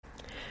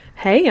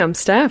Hey, I'm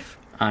Steph.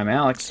 I'm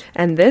Alex.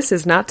 And this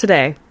is Not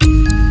Today.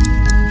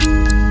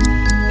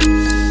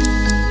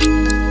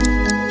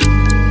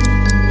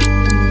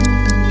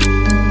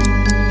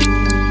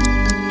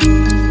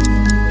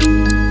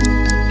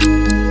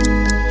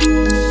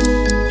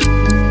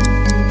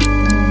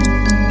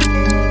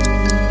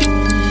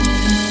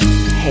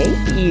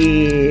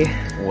 Hey.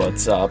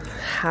 What's up?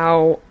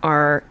 How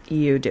are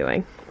you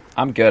doing?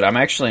 I'm good. I'm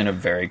actually in a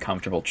very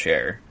comfortable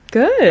chair.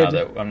 Good. Now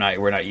that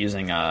we're not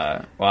using,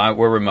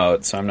 we're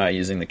remote, so I'm not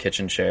using the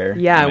kitchen chair.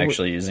 Yeah. I'm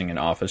actually using an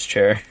office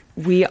chair.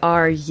 We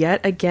are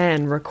yet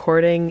again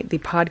recording the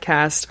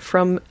podcast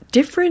from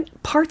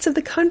different parts of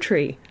the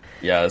country.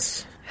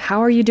 Yes.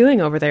 How are you doing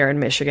over there in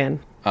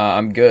Michigan?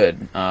 I'm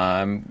good.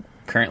 I'm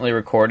currently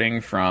recording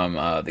from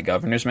the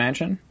governor's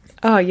mansion.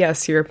 Oh,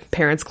 yes, your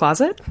parents'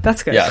 closet?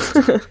 That's good. Yes.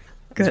 Good.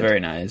 It's very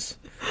nice.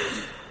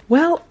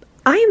 Well,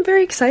 I am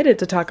very excited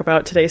to talk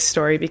about today's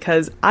story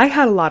because I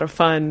had a lot of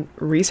fun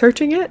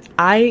researching it.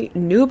 I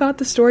knew about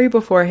the story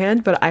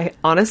beforehand, but I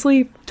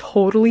honestly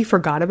totally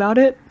forgot about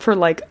it for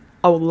like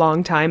a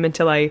long time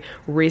until I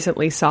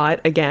recently saw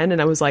it again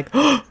and I was like,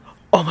 oh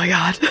my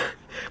God,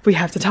 we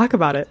have to talk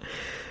about it.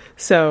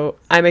 So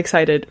I'm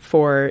excited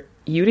for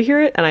you to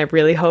hear it, and I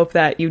really hope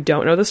that you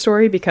don't know the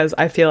story because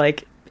I feel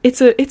like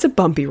it's a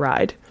bumpy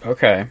ride.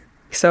 Okay.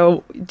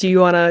 So, do you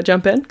want to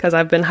jump in? Because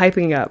I've been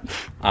hyping up.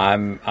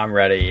 I'm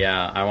ready,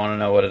 yeah. I want to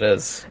know what it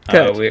is.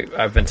 Good.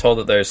 I've been told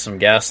that there's some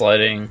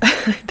gaslighting.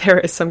 There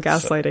is some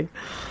gaslighting.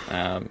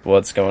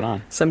 What's going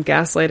on? Some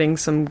gaslighting,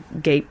 some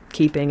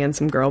gatekeeping, and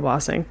some girl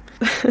bossing.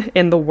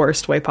 In the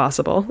worst way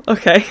possible.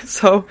 Okay,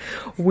 so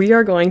we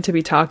are going to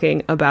be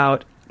talking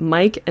about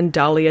Mike and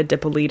Dalia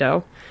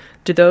Dippolito.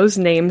 Do those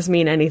names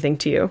mean anything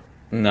to you?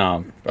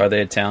 No. Are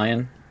they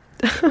Italian?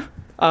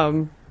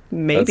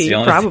 Maybe, That's the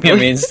only probably. thing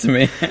it means to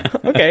me.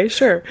 Okay,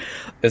 sure.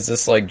 Is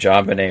this like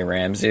JonBenet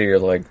Ramsey? You're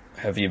like,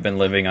 have you been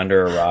living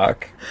under a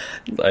rock?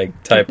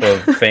 Like type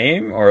of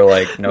fame or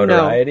like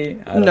notoriety?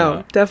 I don't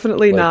know.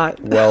 Definitely Like,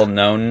 not.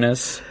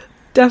 Well-knownness?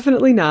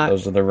 Definitely not.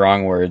 Those are the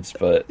wrong words,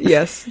 but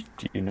Yes.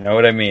 do you know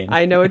what I mean?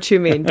 I know what you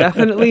mean.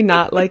 Definitely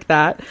not like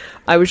that.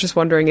 I was just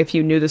wondering if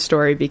you knew the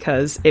story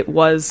because it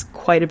was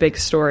quite a big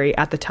story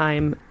at the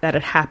time that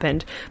it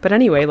happened. But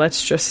anyway,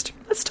 let's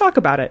talk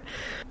about it.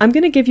 I'm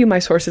going to give you my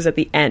sources at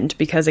the end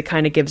because it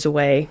kind of gives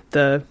away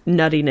the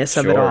nuttiness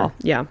of it all.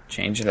 Yeah.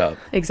 Change it up.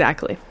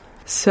 Exactly.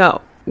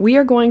 So, we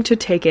are going to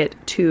take it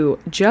to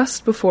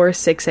just before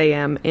 6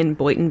 a.m. in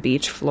Boynton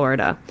Beach,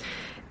 Florida.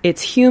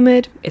 It's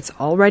humid, it's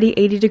already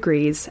 80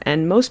 degrees,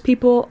 and most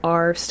people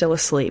are still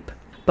asleep.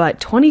 But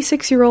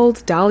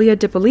 26-year-old Dalia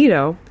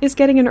Dippolito is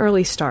getting an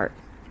early start.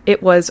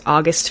 It was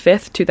August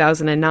 5th,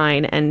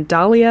 2009, and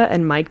Dalia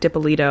and Mike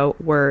Dippolito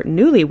were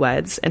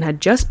newlyweds and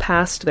had just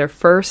passed their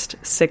first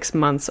 6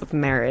 months of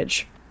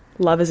marriage.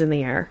 Love is in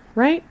the air,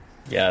 right?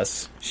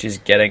 Yes. She's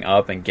getting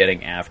up and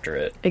getting after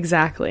it.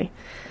 Exactly.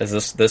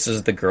 This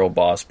is the girl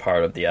boss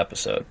part of the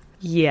episode.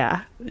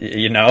 Yeah.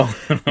 You know?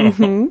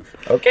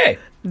 Mm-hmm. Okay.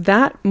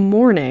 That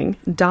morning,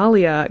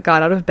 Dalia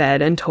got out of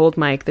bed and told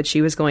Mike that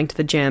she was going to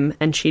the gym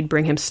and she'd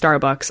bring him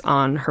Starbucks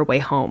on her way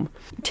home.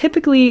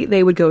 Typically,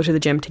 they would go to the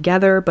gym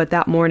together, but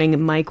that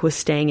morning Mike was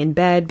staying in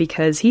bed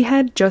because he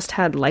had just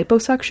had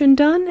liposuction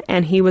done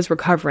and he was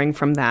recovering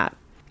from that.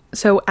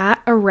 So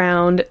at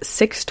around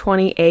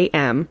 6:20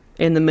 a.m.,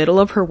 in the middle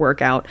of her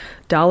workout,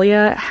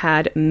 Dalia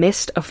had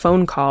missed a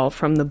phone call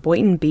from the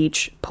Boynton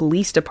Beach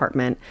Police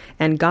Department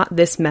and got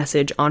this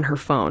message on her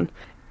phone.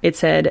 It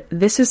said,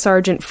 "This is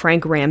Sergeant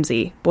Frank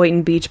Ramsey,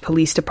 Boynton Beach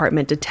Police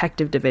Department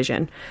Detective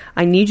Division.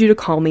 I need you to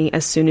call me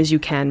as soon as you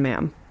can,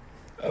 ma'am."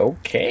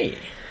 Okay.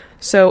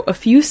 So a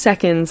few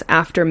seconds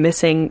after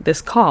missing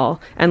this call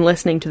and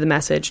listening to the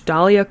message,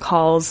 Dalia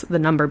calls the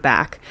number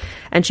back,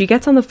 and she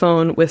gets on the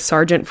phone with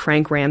Sergeant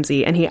Frank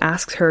Ramsey, and he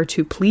asks her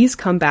to please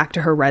come back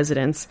to her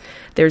residence.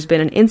 There's been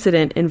an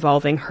incident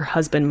involving her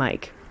husband,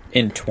 Mike.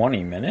 In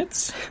 20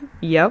 minutes?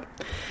 Yep.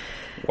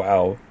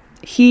 Wow.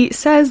 He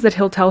says that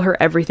he'll tell her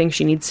everything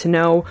she needs to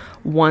know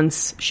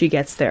once she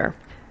gets there.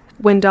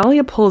 When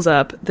Dalia pulls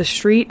up, the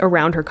street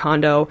around her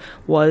condo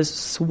was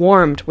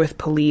swarmed with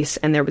police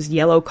and there was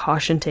yellow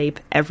caution tape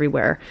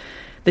everywhere.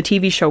 The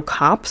TV show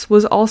Cops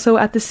was also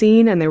at the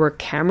scene and there were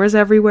cameras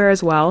everywhere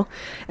as well.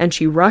 And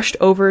she rushed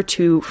over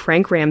to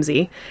Frank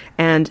Ramsey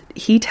and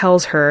he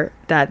tells her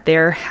that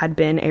there had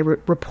been a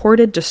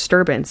reported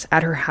disturbance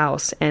at her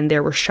house and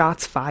there were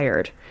shots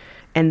fired.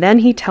 And then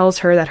he tells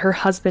her that her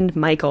husband,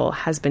 Michael,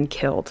 has been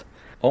killed.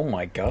 Oh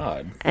my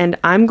God. And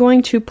I'm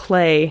going to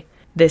play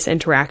this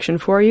interaction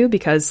for you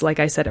because, like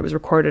I said, it was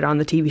recorded on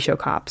the TV show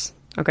Cops.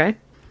 Okay?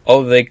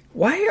 Oh,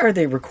 why are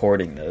they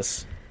recording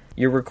this?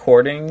 You're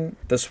recording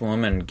this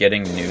woman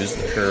getting news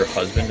that her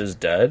husband is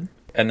dead,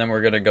 and then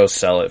we're gonna go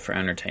sell it for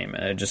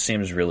entertainment. It just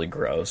seems really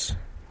gross.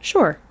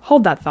 Sure.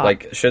 Hold that thought.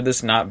 Like, should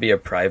this not be a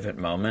private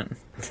moment?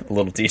 A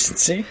little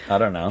decency? I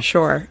don't know.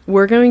 Sure.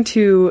 We're going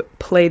to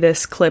play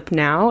this clip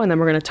now, and then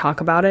we're going to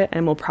talk about it,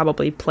 and we'll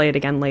probably play it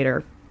again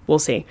later. We'll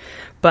see.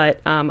 But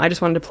I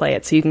just wanted to play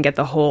it so you can get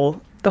the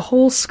whole the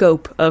whole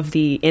scope of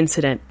the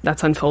incident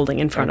that's unfolding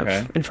in front of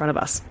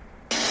us.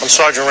 I'm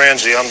Sergeant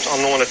Ramsey. I'm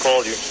the one that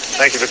called you.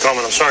 Thank you for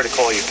coming. I'm sorry to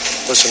call you.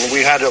 Listen,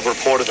 we had a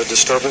report of a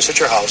disturbance at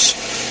your house,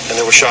 and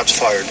there were shots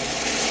fired.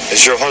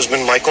 Is your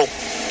husband Michael?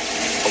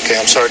 Okay,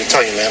 I'm sorry to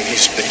tell you, ma'am.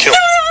 He's been killed.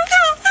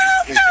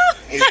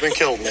 He's been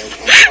killed, ma'am.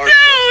 I'm sorry.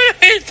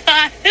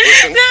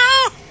 Listen,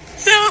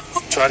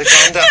 try to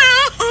calm down.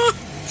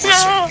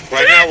 Listen,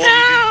 right now,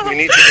 we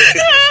need to get you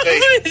to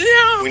the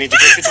station. We need to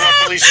get you to our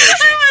police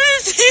station.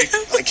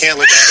 I can't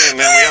let you in,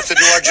 man. We have to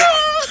do our job.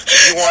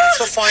 If you want us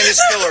to find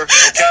this killer,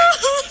 okay?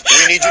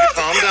 We need you to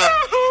calm down.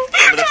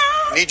 I'm going to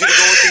need you to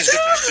go with these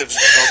detectives,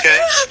 okay?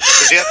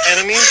 Does he have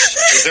enemies?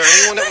 Is there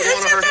anyone that would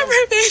want to hurt him?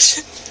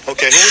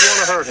 Okay, who would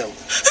want to hurt him?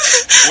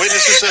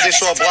 Witnesses said they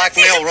saw a black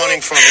male running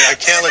from me. I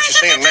can't let you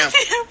see him, ma'am.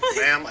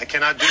 Ma'am, I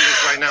cannot do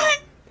this right now.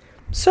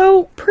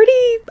 So,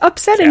 pretty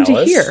upsetting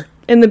to hear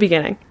in the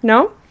beginning,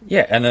 no?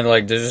 Yeah, and then,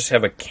 like, does just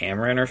have a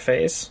camera in her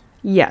face?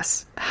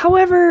 Yes.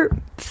 However,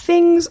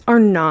 things are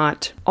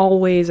not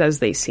always as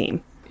they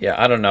seem. Yeah,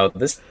 I don't know.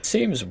 This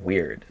seems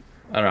weird.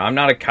 I don't know. I'm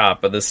not a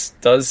cop, but this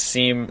does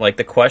seem like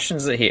the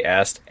questions that he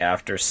asked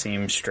after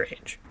seem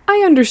strange.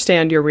 I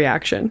understand your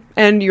reaction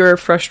and your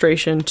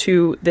frustration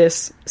to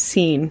this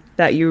scene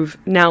that you've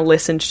now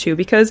listened to,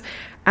 because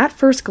at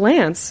first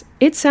glance,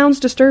 it sounds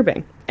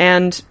disturbing.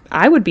 And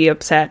I would be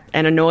upset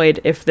and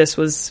annoyed if this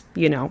was,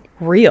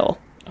 real.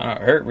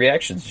 Her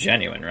reaction's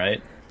genuine,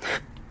 right?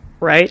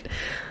 Right?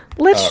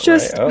 Let's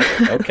just... Right.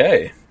 Oh,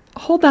 okay.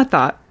 Hold that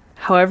thought.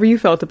 However you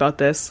felt about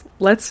this,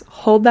 let's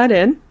hold that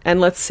in and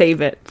let's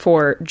save it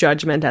for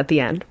judgment at the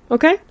end.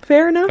 Okay?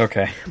 Fair enough?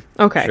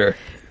 Okay. Sure.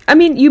 I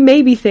mean, you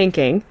may be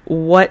thinking,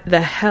 what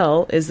the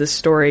hell is this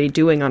story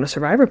doing on a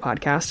Survivor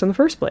podcast in the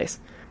first place?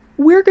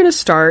 We're going to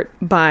start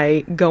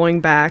by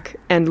going back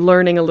and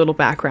learning a little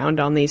background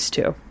on these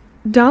two.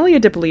 Dalia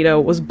Dippolito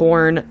was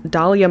born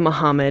Dalia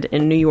Muhammad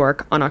in New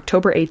York on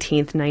October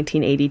 18th,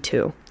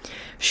 1982.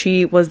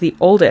 She was the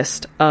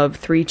oldest of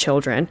 3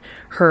 children.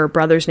 Her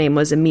brother's name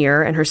was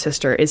Amir, and her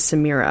sister is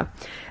Samira.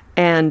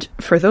 And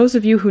for those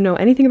of you who know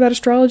anything about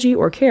astrology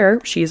or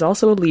care, she is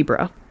also a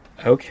Libra.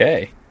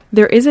 Okay.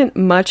 There isn't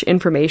much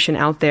information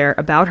out there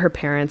about her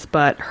parents,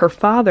 but her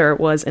father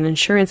was an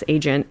insurance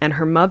agent and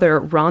her mother,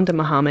 Rhonda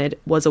Muhammad,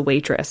 was a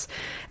waitress.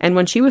 And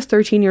when she was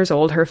 13 years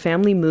old, her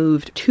family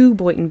moved to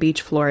Boynton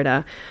Beach,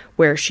 Florida,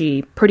 where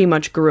she pretty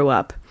much grew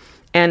up.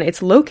 And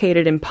it's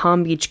located in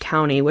Palm Beach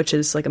County, which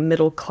is like a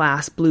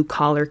middle-class,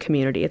 blue-collar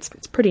community. It's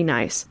pretty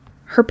nice.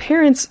 Her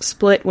parents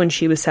split when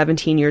she was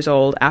 17 years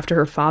old after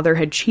her father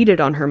had cheated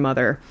on her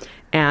mother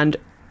and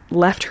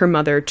left her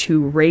mother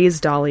to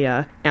raise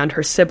Dalia and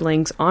her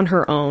siblings on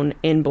her own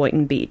in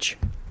Boynton Beach.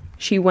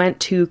 She went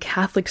to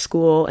Catholic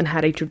school and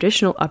had a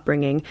traditional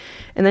upbringing,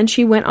 and then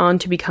she went on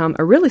to become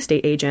a real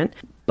estate agent,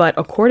 but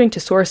according to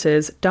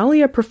sources,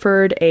 Dalia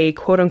preferred a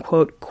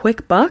quote-unquote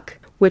quick buck,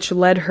 which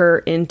led her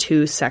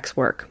into sex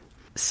work.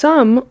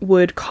 Some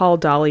would call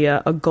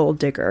Dalia a gold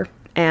digger,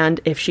 and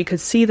if she could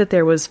see that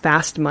there was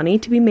fast money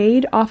to be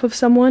made off of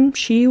someone,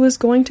 she was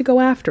going to go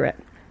after it.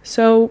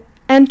 So,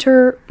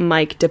 enter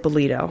Mike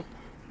Dippolito.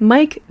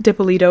 Mike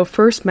Dippolito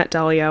first met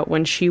Dalia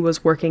when she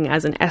was working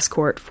as an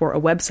escort for a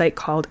website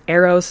called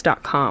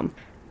Eros.com,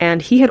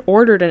 and he had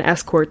ordered an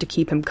escort to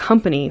keep him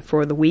company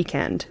for the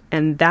weekend,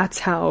 and that's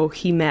how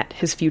he met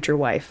his future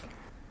wife.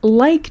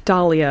 Like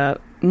Dalia,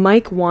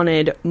 Mike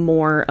wanted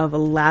more of a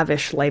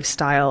lavish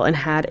lifestyle and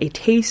had a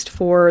taste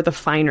for the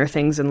finer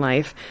things in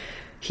life.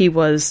 He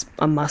was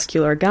a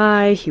muscular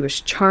guy, he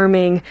was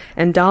charming,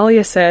 and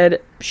Dalia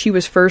said she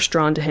was first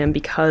drawn to him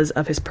because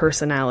of his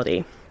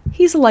personality.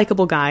 He's a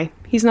likable guy.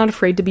 He's not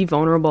afraid to be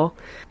vulnerable.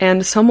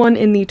 And someone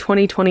in the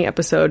 2020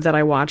 episode that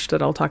I watched,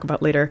 that I'll talk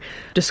about later,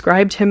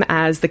 described him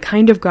as the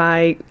kind of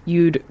guy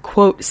you'd,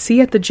 quote, see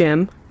at the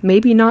gym,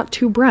 maybe not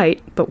too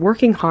bright, but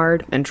working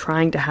hard and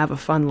trying to have a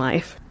fun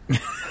life.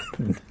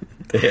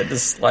 They had to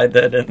slide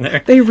that in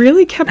there. They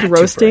really kept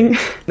roasting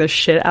the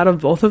shit out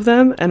of both of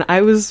them, and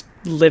I was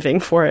living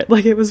for it.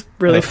 Like, it was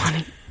really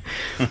funny.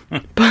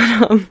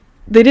 But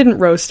they didn't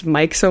roast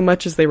Mike so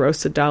much as they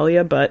roasted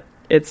Dalia, but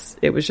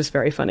it was just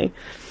very funny.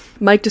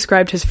 Mike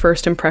described his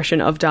first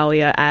impression of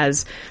Dalia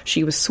as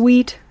she was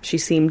sweet, she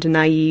seemed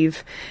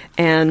naive,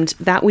 and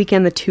that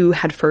weekend the two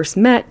had first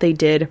met. They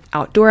did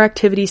outdoor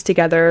activities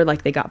together,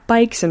 like they got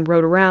bikes and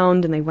rode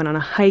around, and they went on a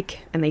hike,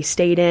 and they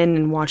stayed in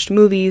and watched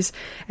movies,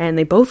 and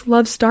they both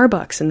loved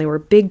Starbucks, and they were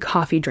big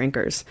coffee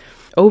drinkers.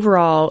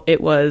 Overall,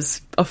 it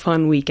was a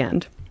fun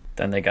weekend.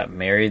 Then they got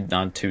married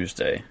on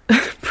Tuesday.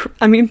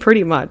 I mean,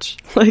 pretty much.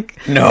 Like,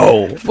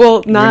 no.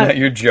 Well, not...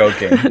 You're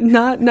joking.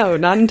 Not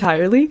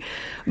entirely.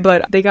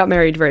 But they got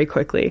married very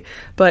quickly.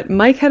 But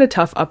Mike had a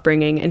tough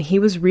upbringing, and he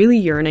was really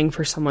yearning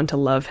for someone to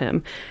love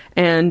him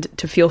and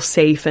to feel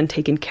safe and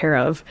taken care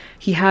of.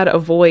 He had a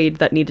void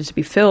that needed to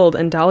be filled,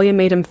 and Dalia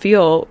made him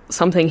feel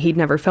something he'd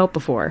never felt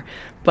before.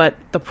 But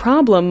the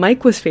problem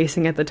Mike was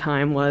facing at the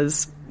time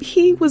was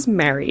he was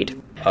married.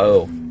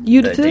 Oh,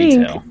 you'd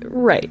think, detail.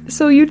 Right.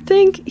 So you'd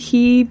think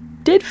he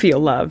did feel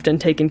loved and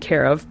taken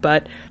care of,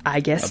 but I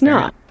guess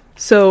not.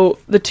 So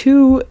the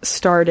two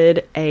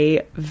started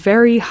a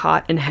very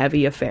hot and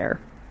heavy affair.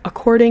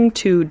 According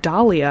to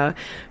Dahlia,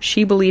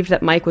 she believed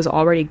that Mike was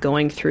already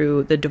going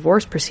through the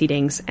divorce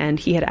proceedings and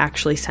he had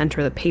actually sent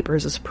her the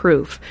papers as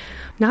proof.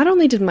 Not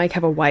only did Mike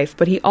have a wife,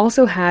 but he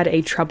also had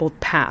a troubled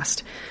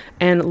past.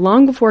 And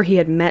long before he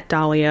had met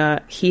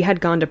Dahlia, he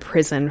had gone to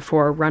prison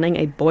for running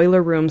a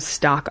boiler room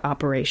stock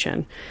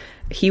operation.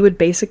 He would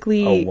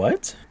basically... Oh,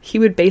 what? He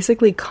would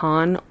basically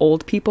con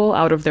old people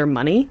out of their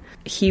money.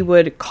 He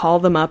would call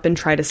them up and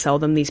try to sell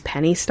them these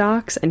penny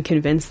stocks and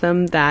convince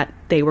them that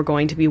they were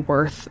going to be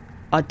worth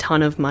a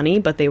ton of money,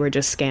 but they were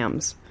just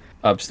scams.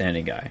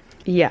 Upstanding guy.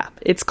 Yeah,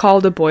 it's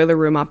called a boiler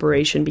room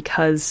operation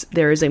because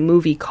there is a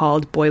movie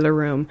called Boiler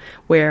Room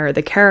where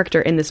the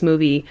character in this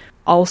movie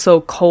also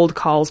cold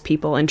calls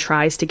people and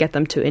tries to get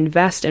them to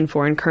invest in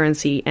foreign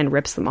currency and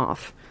rips them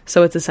off.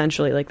 So it's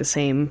essentially like the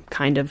same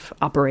kind of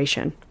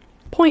operation.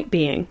 Point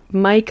being,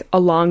 Mike,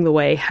 along the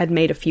way, had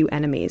made a few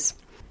enemies.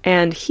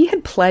 And he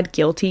had pled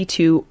guilty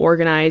to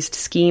organized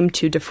scheme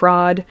to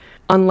defraud,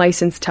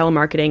 unlicensed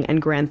telemarketing,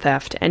 and grand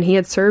theft. And he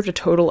had served a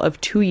total of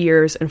 2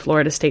 years in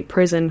Florida State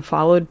Prison,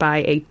 followed by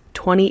a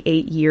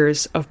 28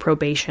 years of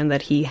probation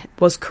that he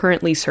was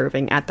currently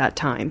serving at that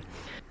time.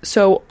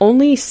 So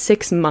only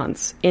 6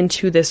 months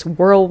into this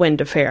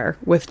whirlwind affair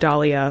with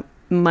Dahlia,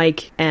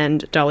 Mike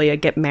and Dahlia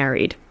get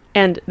married.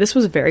 And this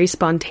was very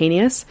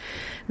spontaneous.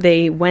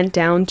 They went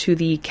down to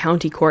the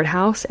county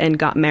courthouse and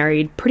got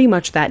married pretty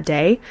much that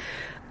day.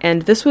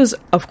 And this was,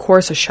 of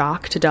course, a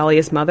shock to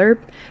Dahlia's mother,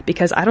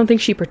 because I don't think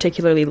she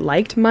particularly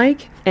liked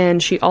Mike.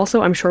 And she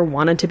also, I'm sure,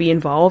 wanted to be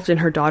involved in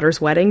her daughter's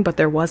wedding, but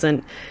there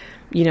wasn't,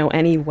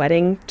 any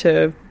wedding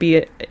to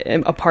be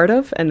a part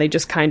of. And they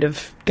just kind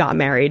of got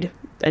married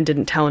and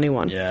didn't tell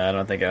anyone. Yeah, I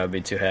don't think I would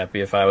be too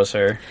happy if I was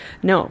her.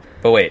 No.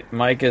 But wait,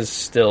 Mike is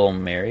still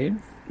married?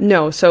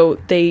 No, so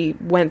they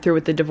went through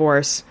with the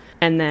divorce,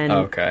 and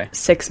then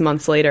 6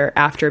 months later,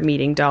 after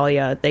meeting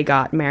Dahlia, they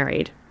got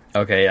married.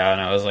 Okay, yeah, and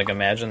I was like,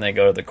 imagine they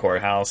go to the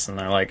courthouse, and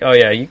they're like, oh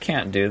yeah, you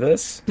can't do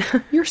this.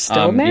 You're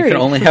still married. You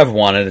can only have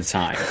one at a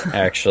time,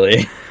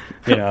 actually.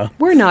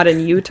 We're not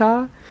in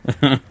Utah.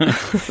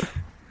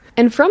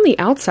 And from the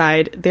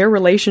outside, their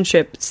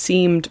relationship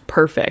seemed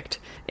perfect.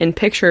 In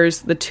pictures,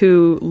 the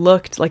two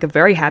looked like a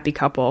very happy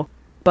couple.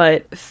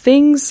 But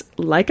things,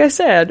 like I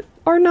said,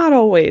 are not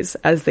always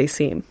as they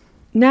seem.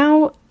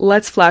 Now,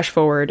 let's flash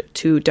forward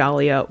to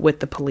Dahlia with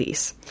the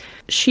police.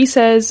 She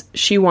says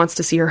she wants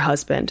to see her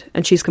husband,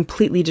 and she's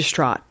completely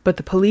distraught. But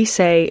the police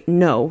say,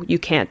 no, you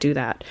can't do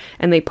that.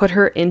 And they put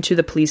her into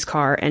the police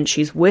car, and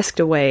she's whisked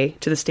away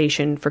to the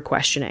station for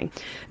questioning.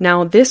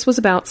 Now, this was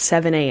about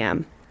 7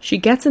 a.m. She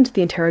gets into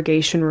the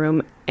interrogation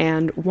room,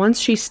 and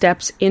once she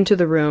steps into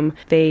the room,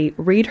 they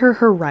read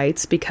her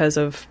rights because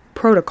of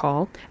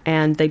protocol,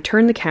 and they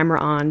turn the camera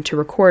on to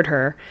record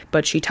her,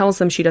 but she tells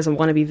them she doesn't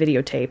want to be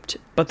videotaped,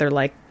 but they're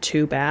like,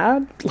 too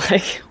bad?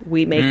 Like,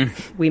 we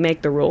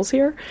make the rules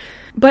here?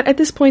 But at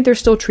this point, they're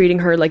still treating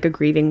her like a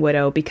grieving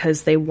widow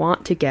because they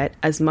want to get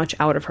as much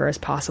out of her as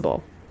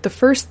possible. The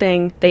first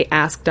thing they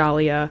asked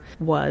Dahlia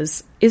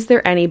was, is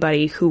there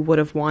anybody who would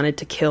have wanted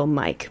to kill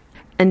Mike?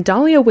 And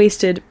Dahlia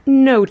wasted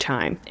no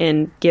time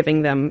in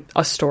giving them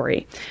a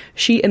story.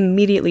 She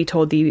immediately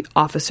told the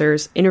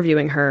officers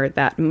interviewing her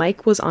that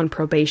Mike was on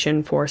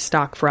probation for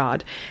stock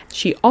fraud.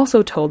 She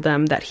also told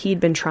them that he'd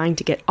been trying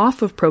to get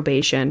off of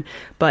probation,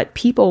 but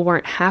people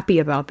weren't happy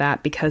about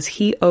that because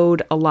he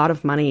owed a lot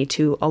of money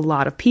to a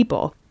lot of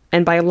people.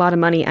 And by a lot of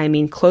money, I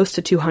mean close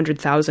to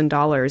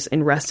 $200,000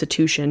 in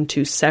restitution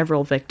to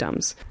several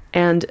victims.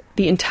 And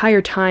the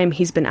entire time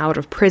he's been out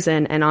of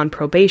prison and on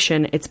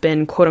probation, it's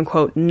been,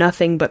 quote-unquote,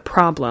 nothing but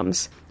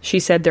problems. She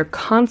said they're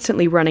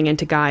constantly running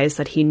into guys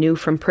that he knew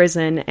from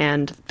prison,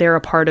 and they're a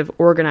part of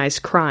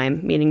organized crime,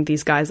 meaning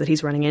these guys that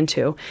he's running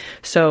into.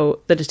 So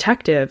the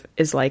detective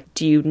is like,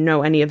 do you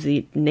know any of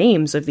the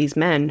names of these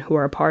men who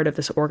are a part of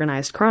this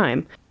organized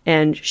crime?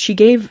 And she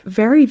gave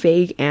very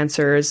vague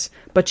answers,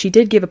 but she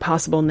did give a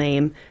possible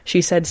name.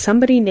 She said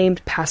somebody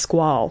named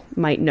Pasquale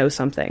might know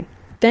something.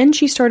 Then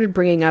she started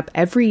bringing up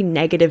every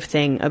negative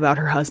thing about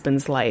her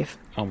husband's life.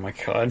 Oh my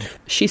God.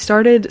 She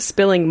started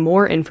spilling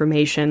more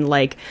information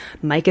like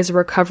Mike is a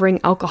recovering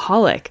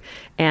alcoholic,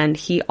 and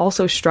he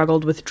also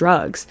struggled with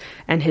drugs,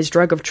 and his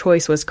drug of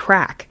choice was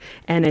crack,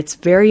 and it's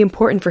very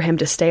important for him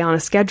to stay on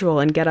a schedule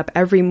and get up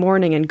every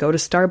morning and go to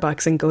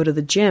Starbucks and go to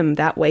the gym.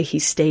 That way he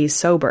stays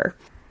sober.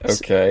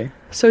 Okay.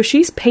 So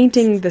she's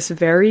painting this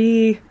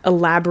very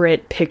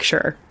elaborate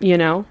picture,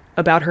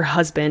 about her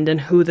husband and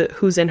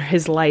who's in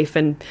his life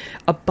and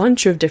a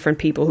bunch of different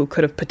people who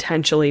could have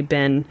potentially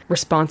been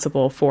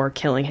responsible for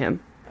killing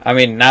him. I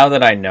mean, now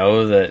that I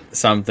know that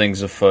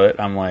something's afoot,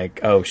 I'm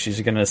like, oh,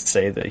 she's gonna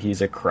say that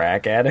he's a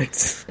crack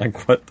addict?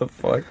 Like, what the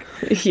fuck?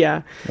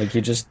 Yeah. Like,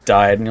 he just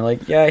died, and you're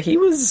like, yeah, he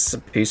was a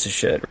piece of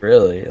shit,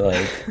 really.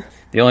 Like,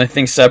 the only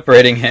thing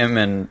separating him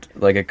and,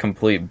 like, a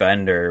complete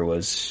bender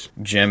was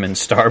Jim and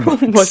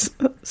Starbucks. Was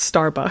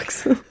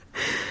Starbucks.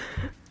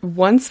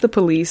 Once the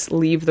police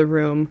leave the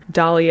room,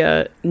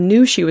 Dahlia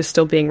knew she was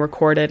still being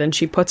recorded, and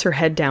she puts her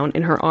head down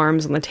in her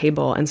arms on the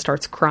table and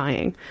starts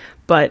crying.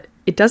 But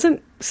it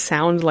doesn't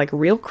sound like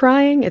real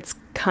crying. It's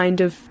kind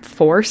of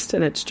forced,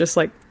 and it's just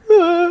like,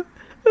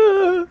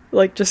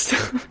 like just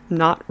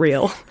not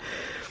real.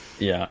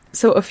 Yeah.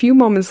 So a few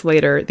moments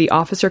later, the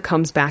officer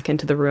comes back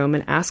into the room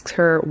and asks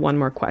her one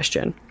more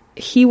question.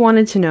 He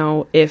wanted to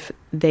know if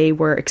they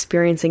were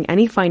experiencing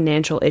any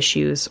financial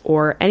issues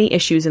or any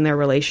issues in their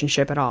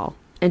relationship at all.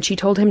 And she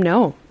told him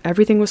no,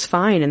 everything was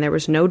fine and there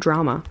was no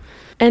drama.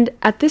 And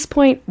at this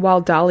point,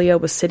 while Dahlia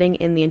was sitting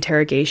in the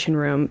interrogation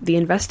room, the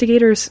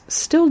investigators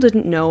still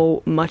didn't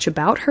know much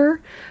about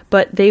her,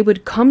 but they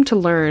would come to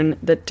learn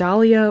that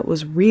Dahlia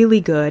was really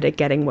good at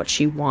getting what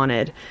she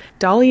wanted.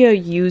 Dahlia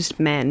used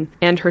men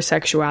and her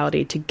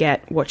sexuality to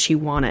get what she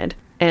wanted.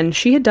 And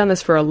she had done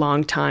this for a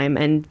long time,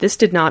 and this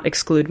did not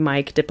exclude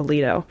Mike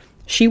DiPolito.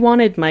 She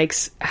wanted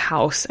Mike's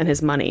house and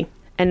his money.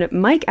 And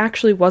Mike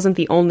actually wasn't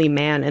the only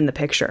man in the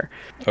picture.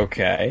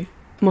 Okay.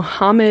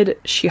 Mohammed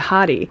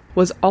Shihadi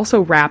was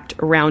also wrapped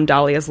around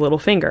Dahlia's little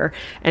finger,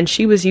 and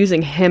she was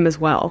using him as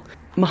well.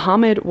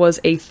 Mohammed was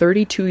a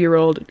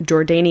 32-year-old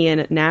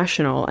Jordanian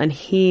national, and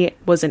he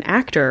was an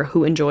actor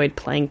who enjoyed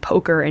playing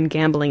poker and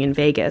gambling in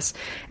Vegas.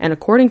 And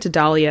according to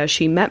Dahlia,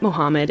 she met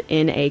Mohammed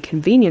in a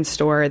convenience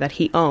store that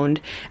he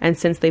owned, and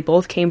since they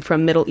both came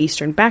from Middle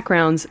Eastern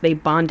backgrounds, they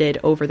bonded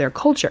over their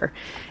culture.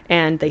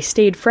 And they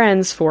stayed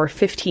friends for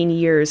 15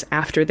 years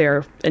after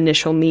their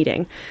initial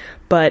meeting.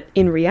 But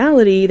in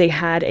reality, they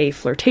had a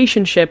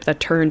flirtationship that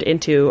turned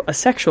into a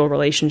sexual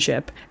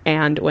relationship,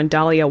 and when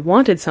Dahlia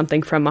wanted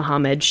something from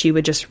Mohammed, she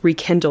would just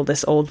rekindle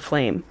this old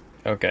flame.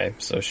 Okay,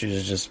 so she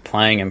was just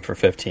playing him for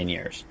 15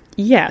 years.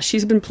 Yeah,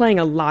 she's been playing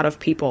a lot of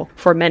people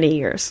for many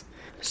years.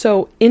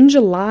 So in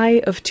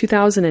July of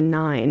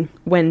 2009,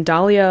 when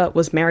Dahlia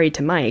was married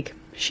to Mike,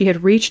 she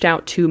had reached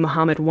out to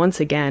Mohammed once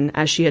again,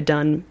 as she had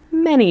done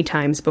many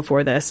times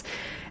before this,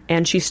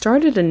 and she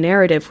started a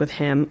narrative with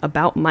him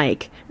about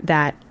Mike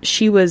that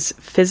she was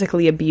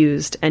physically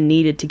abused and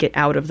needed to get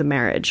out of the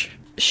marriage.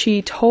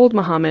 She told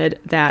Mohammed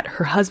that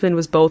her husband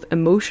was both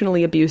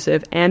emotionally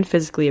abusive and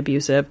physically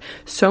abusive,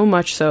 so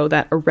much so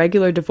that a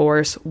regular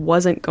divorce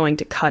wasn't going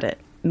to cut it,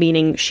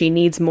 meaning she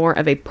needs more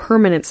of a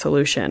permanent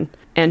solution.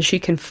 And she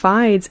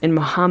confides in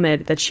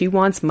Mohammed that she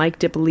wants Mike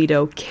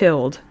DiPolito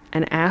killed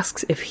and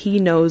asks if he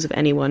knows of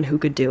anyone who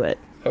could do it.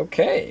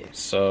 Okay,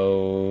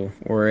 so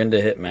we're into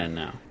hitmen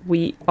now.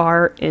 We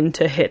are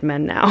into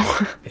hitmen now.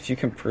 If you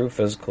can prove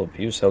physical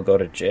abuse, he'll go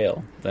to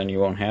jail. Then you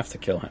won't have to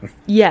kill him.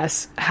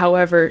 Yes,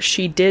 however,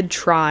 she did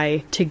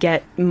try to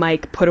get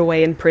Mike put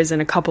away in prison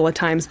a couple of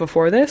times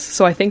before this,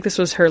 so I think this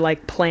was her,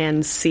 like,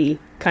 plan C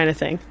kind of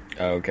thing.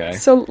 Okay.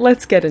 So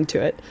let's get into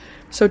it.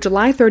 So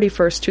July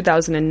 31st,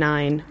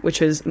 2009,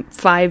 which was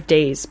 5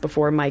 days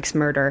before Mike's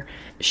murder,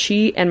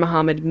 she and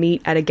Mohammed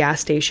meet at a gas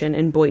station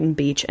in Boynton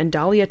Beach, and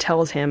Dahlia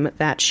tells him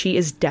that she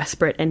is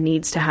desperate and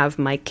needs to have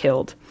Mike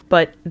killed.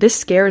 But this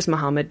scares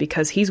Mohammed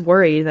because he's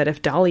worried that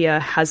if Dahlia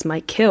has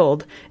Mike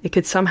killed, it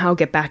could somehow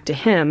get back to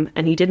him,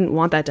 and he didn't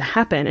want that to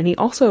happen, and he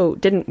also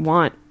didn't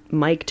want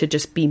Mike to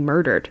just be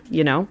murdered,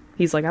 you know?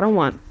 He's like, I don't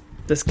want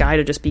this guy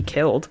to just be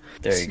killed.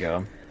 There you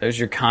go. There's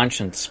your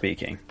conscience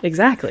speaking.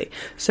 Exactly.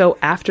 So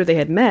after they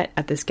had met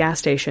at this gas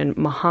station,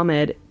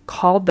 Mohammed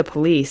called the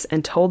police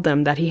and told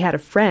them that he had a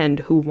friend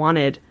who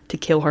wanted to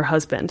kill her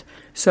husband.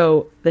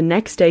 So the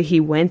next day he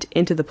went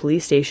into the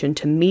police station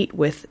to meet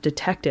with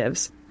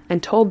detectives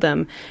and told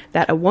them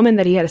that a woman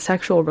that he had a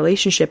sexual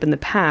relationship in the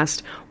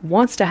past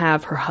wants to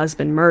have her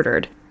husband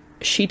murdered.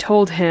 She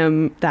told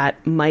him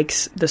that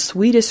Mike's the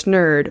sweetest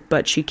nerd,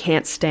 but she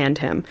can't stand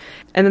him.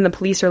 And then the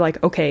police are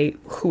like, okay,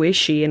 who is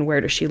she and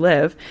where does she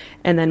live?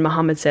 And then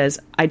Mohammed says,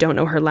 I don't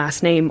know her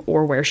last name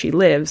or where she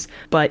lives,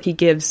 but he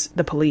gives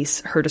the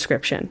police her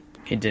description.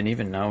 He didn't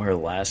even know her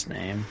last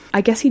name? I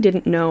guess he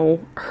didn't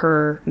know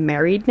her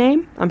married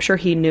name. I'm sure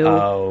he knew.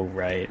 Oh,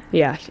 right.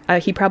 Yeah,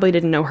 he probably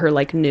didn't know her,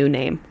 like, new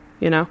name,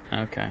 you know?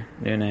 Okay,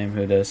 new name,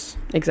 who dis?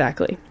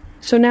 Exactly.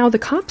 So now the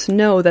cops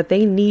know that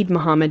they need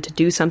Mohammed to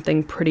do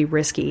something pretty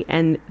risky,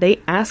 and they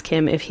ask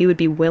him if he would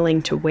be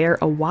willing to wear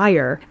a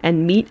wire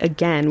and meet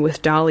again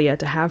with Dahlia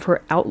to have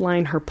her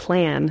outline her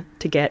plan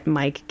to get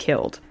Mike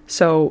killed.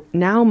 So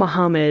now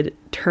Mohammed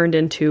turned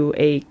into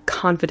a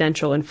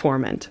confidential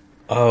informant.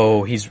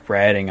 Oh, he's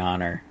ratting on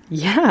her.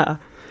 Yeah.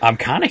 I'm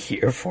kind of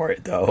here for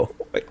it, though.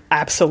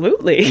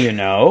 Absolutely. You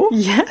know?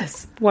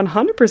 Yes,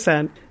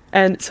 100%.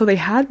 And so they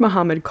had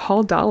Mohammed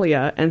call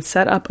Dahlia and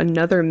set up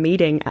another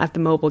meeting at the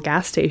mobile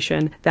gas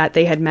station that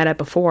they had met at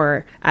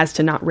before as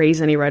to not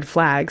raise any red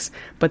flags.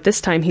 But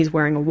this time he's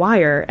wearing a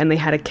wire and they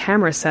had a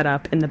camera set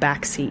up in the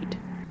back seat.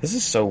 This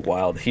is so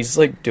wild. He's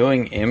like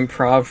doing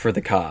improv for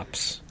the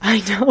cops.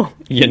 I know.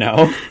 You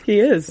know? He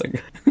is.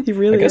 He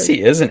really is. I guess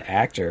he is an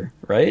actor,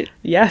 right?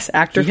 Yes,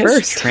 actor he has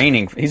first.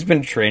 Training. He's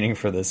been training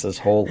for this his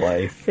whole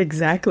life.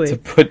 Exactly. To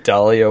put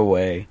Dahlia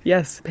away.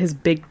 Yes, his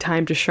big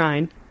time to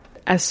shine.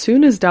 As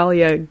soon as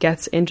Dahlia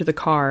gets into the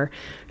car,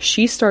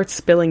 she starts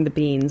spilling the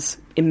beans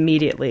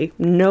immediately.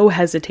 No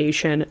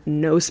hesitation,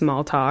 no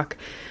small talk.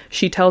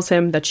 She tells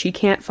him that she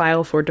can't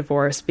file for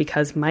divorce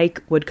because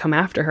Mike would come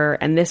after her,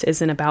 and this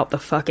isn't about the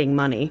fucking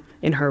money,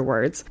 in her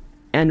words.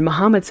 And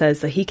Muhammad says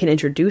that he can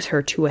introduce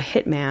her to a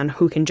hitman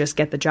who can just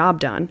get the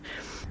job done.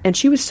 And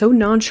she was so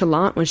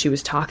nonchalant when she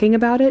was talking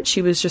about it.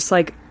 She was just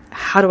like,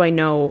 how do I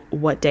know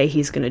what day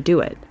he's going to do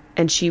it?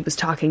 And she was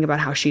talking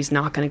about how she's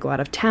not going to go out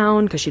of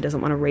town because she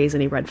doesn't want to raise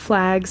any red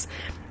flags.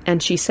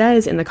 And she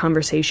says in the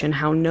conversation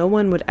how no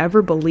one would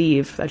ever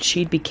believe that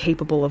she'd be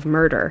capable of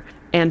murder.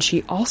 And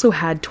she also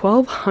had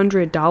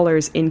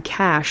 $1,200 in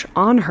cash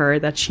on her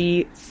that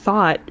she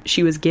thought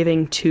she was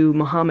giving to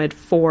Muhammad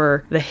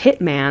for the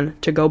hitman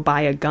to go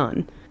buy a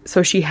gun.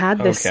 So she had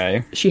this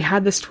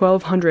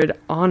 $1,200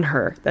 on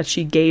her that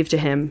she gave to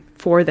him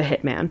for the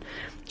hitman.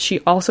 She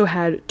also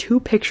had 2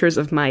 pictures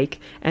of Mike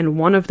and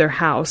one of their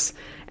house,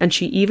 and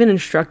she even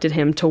instructed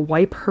him to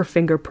wipe her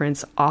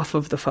fingerprints off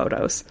of the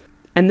photos.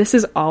 And this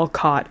is all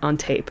caught on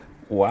tape.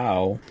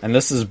 Wow. And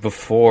this is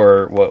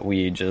before what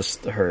we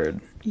just heard.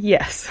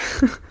 Yes.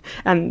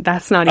 And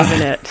that's not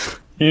even it.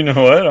 You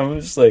know what? I'm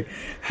just like,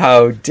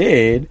 how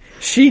did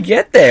she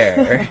get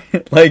there?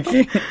 Like,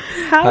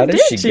 how did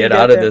she get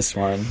out of this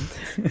one?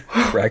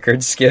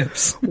 Record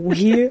skips.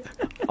 We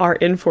are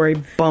in for a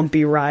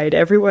bumpy ride.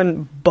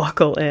 Everyone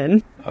buckle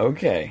in.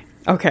 Okay.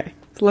 Okay.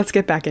 Let's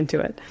get back into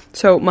it.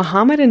 So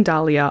Muhammad and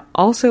Dahlia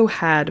also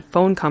had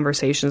phone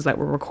conversations that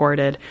were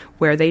recorded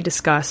where they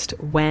discussed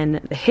when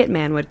the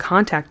hitman would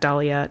contact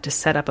Dahlia to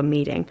set up a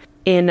meeting.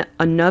 In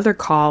another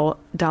call,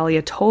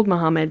 Dahlia told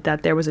Muhammad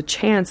that there was a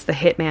chance the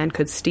hitman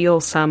could steal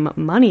some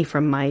money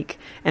from Mike,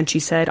 and she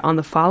said on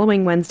the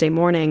following Wednesday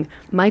morning,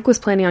 Mike was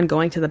planning on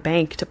going to the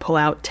bank to pull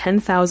out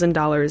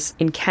 $10,000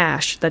 in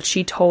cash that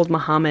she told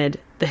Muhammad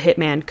the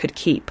hitman could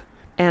keep.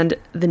 And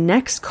the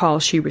next call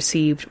she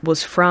received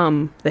was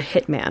from the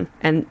hitman.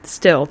 And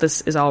still,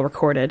 this is all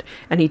recorded.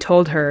 And he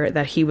told her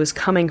that he was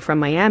coming from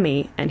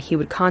Miami and he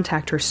would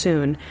contact her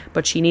soon,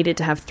 but she needed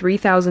to have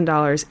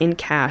 $3,000 in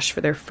cash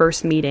for their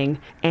first meeting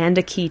and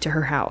a key to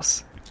her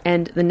house.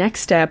 And the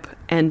next step,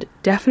 and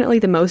definitely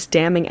the most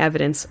damning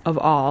evidence of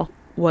all,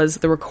 was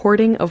the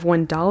recording of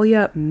when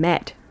Dahlia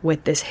met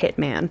with this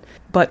hitman.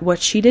 But what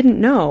she didn't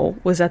know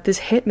was that this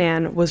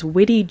hitman was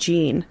Witty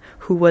Jean,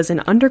 who was an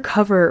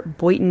undercover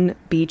Boynton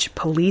Beach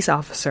police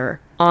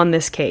officer on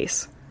this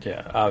case.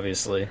 Yeah,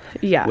 obviously.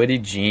 Yeah. Witty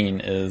Jean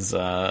is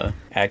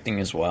acting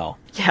as well.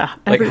 Yeah.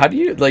 Like, how do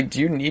you, like, do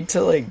you need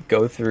to, like,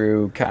 go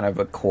through kind of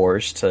a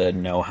course to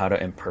know how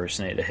to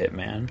impersonate a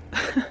hitman?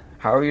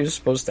 How are you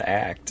supposed to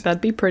act?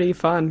 That'd be pretty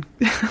fun.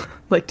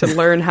 Like, to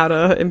learn how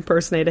to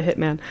impersonate a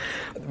hitman.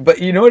 But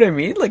you know what I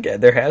mean? Like,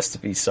 there has to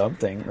be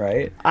something,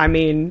 right? I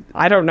mean,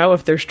 I don't know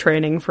if there's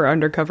training for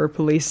undercover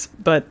police,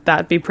 but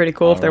that'd be pretty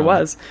cool if there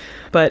was.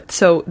 But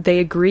so they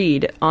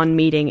agreed on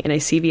meeting in a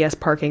CVS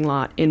parking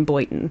lot in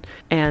Boynton,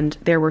 and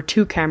there were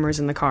 2 cameras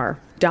in the car.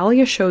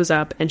 Dahlia shows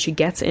up and she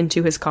gets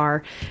into his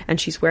car,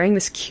 and she's wearing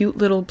this cute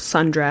little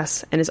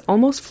sundress and is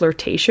almost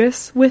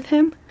flirtatious with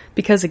him.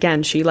 Because,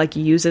 again, she, like,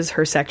 uses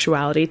her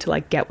sexuality to,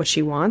 like, get what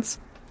she wants.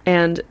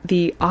 And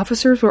the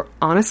officers were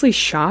honestly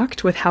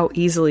shocked with how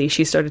easily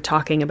she started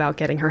talking about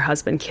getting her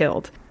husband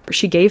killed.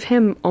 She gave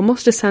him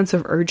almost a sense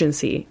of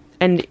urgency.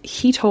 And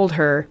he told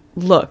her,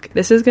 look,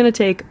 this is going to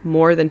take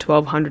more than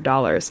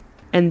 $1,200.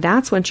 And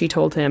that's when she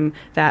told him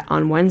that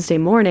on Wednesday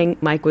morning,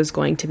 Mike was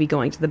going to be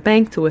going to the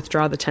bank to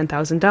withdraw the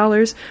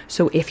 $10,000.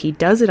 So if he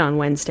does it on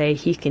Wednesday,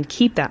 he can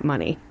keep that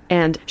money.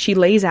 And she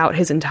lays out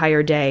his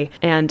entire day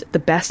and the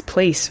best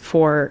place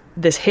for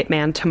this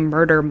hitman to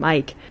murder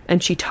Mike.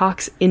 And she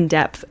talks in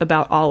depth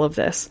about all of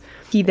this.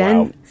 He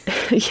then,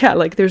 yeah,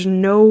 like there's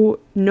no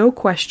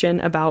question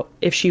about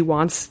if she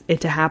wants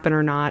it to happen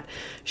or not.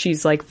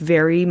 She's like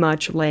very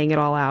much laying it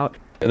all out.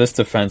 This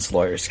defense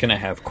lawyer is going to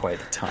have quite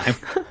the time.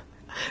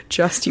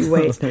 Just you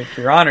wait.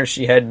 Your Honor,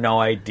 she had no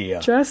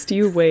idea. Just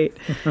you wait.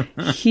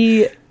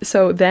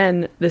 So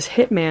then this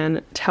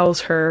hitman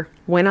tells her,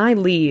 when I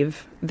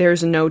leave,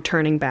 there's no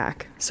turning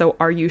back. So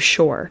are you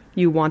sure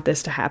you want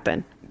this to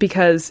happen?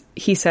 Because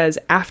he says,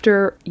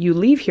 after you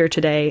leave here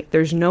today,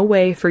 there's no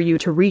way for you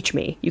to reach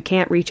me. You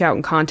can't reach out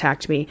and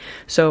contact me.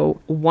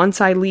 So once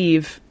I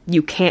leave,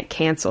 you can't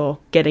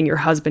cancel getting your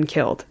husband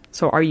killed.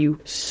 So are you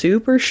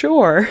super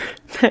sure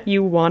that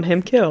you want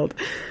him killed?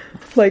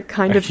 Like,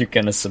 kind of... Are you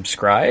gonna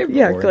subscribe?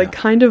 Yeah, like,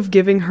 kind of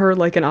giving her,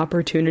 like, an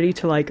opportunity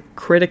to, like,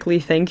 critically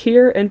think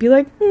here and be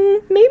like,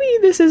 maybe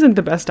this isn't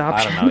the best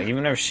option. I don't know.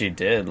 Even if she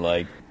did,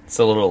 like, it's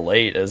a little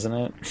late, isn't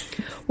it?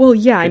 Well,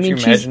 yeah, I mean,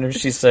 Could you imagine if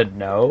she said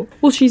no?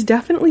 Well, she's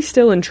definitely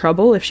still in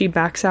trouble if she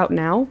backs out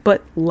now,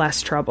 but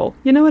less trouble.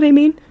 You know what I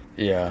mean?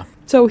 Yeah.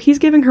 So he's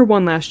giving her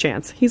one last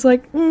chance. He's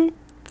like,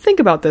 think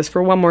about this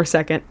for one more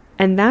second.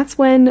 And that's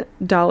when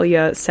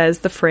Dahlia says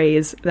the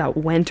phrase that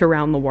went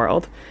around the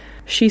world.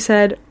 She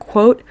said,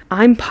 quote,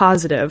 I'm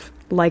positive,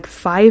 like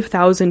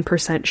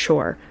 5,000%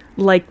 sure.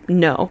 Like,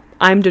 no,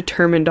 I'm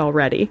determined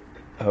already.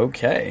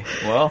 Okay,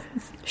 well...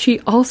 She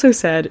also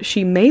said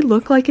she may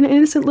look like an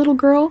innocent little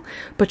girl,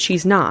 but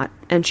she's not,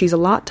 and she's a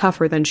lot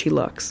tougher than she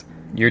looks.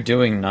 You're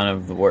doing none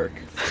of the work.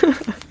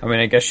 I mean,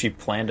 I guess she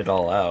planned it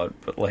all out,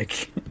 but,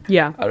 like...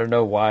 Yeah. I don't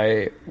know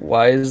why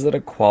is that a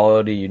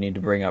quality you need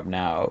to bring up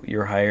now?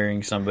 You're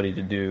hiring somebody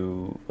to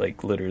do,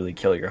 like, literally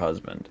kill your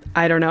husband.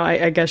 I don't know,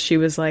 I guess she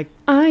was like,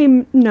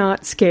 I'm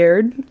not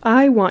scared.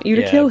 I want you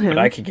to kill him. But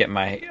I could get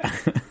my...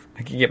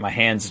 I can get my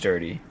hands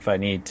dirty if I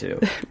need to.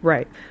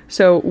 Right.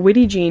 So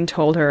Witty Jean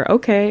told her,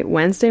 okay,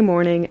 Wednesday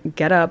morning,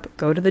 get up,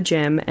 go to the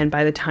gym, and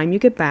by the time you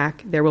get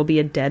back, there will be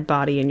a dead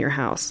body in your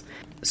house.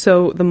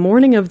 So the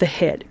morning of the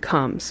hit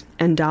comes,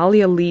 and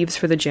Dahlia leaves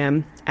for the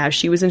gym, as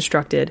she was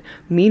instructed.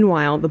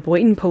 Meanwhile, the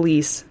Boynton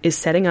police is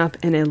setting up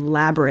an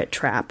elaborate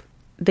trap.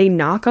 They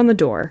knock on the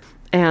door,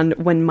 and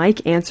when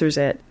Mike answers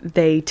it,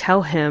 they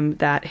tell him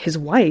that his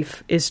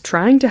wife is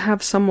trying to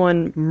have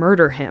someone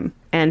murder him,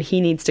 and he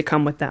needs to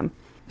come with them.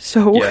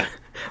 So yeah.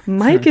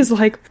 Mike is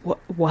like,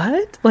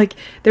 what? Like,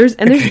 there's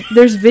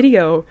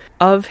video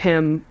of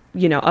him,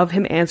 of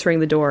him answering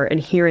the door and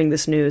hearing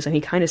this news, and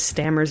he kind of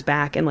stammers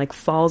back and, like,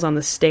 falls on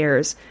the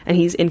stairs, and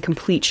he's in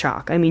complete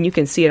shock. I mean, you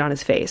can see it on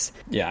his face.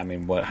 Yeah, I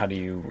mean, how do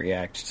you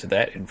react to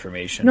that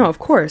information? No, of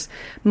course.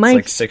 Mike,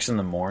 it's like 6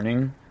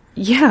 a.m.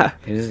 Yeah.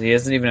 He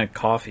hasn't even had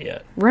coffee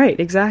yet. Right,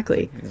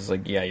 exactly. He's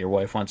like, yeah, your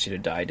wife wants you to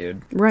die,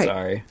 dude. Right.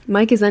 Sorry.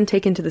 Mike is then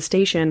taken to the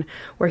station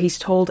where he's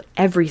told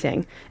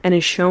everything and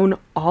is shown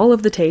all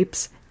of the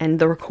tapes and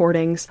the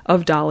recordings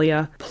of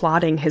Dahlia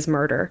plotting his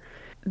murder.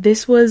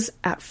 This was,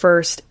 at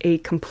first, a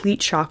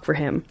complete shock for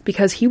him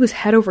because he was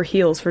head over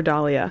heels for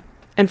Dahlia.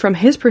 And from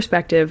his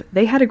perspective,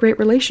 they had a great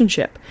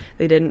relationship.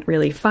 They didn't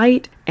really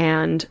fight,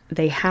 and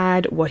they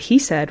had what he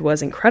said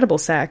was incredible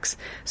sex,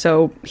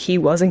 so he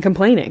wasn't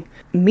complaining.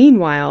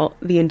 Meanwhile,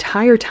 the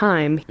entire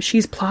time,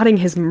 she's plotting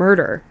his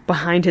murder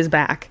behind his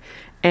back,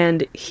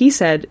 and he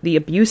said the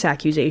abuse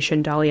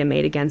accusation Dahlia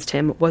made against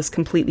him was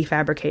completely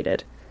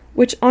fabricated.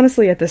 Which,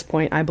 honestly, at this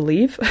point, I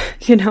believe,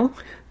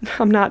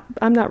 I'm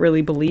not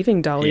really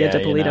believing Dahlia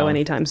DiPolito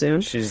anytime soon.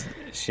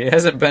 She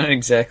hasn't been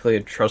exactly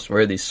a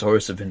trustworthy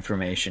source of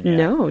information yet.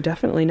 No,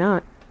 definitely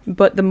not.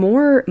 But the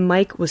more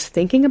Mike was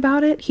thinking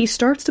about it, he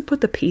starts to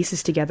put the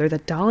pieces together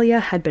that Dahlia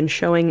had been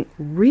showing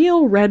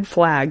real red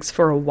flags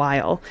for a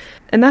while.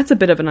 And that's a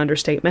bit of an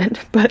understatement,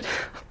 but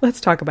let's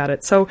talk about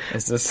it. So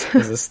Is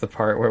this the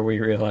part where we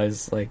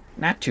realize, like,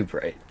 not too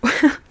bright?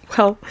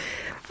 Well,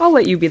 I'll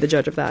let you be the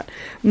judge of that.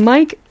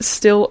 Mike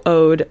still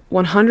owed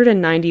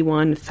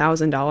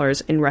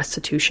 $191,000 in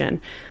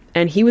restitution,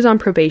 and he was on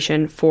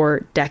probation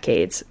for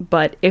decades.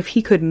 But if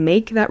he could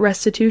make that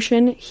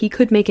restitution, he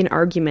could make an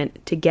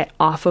argument to get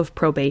off of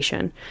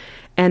probation.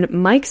 And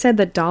Mike said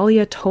that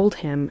Dahlia told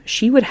him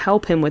she would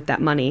help him with that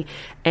money,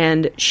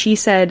 and she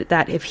said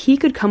that if he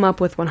could come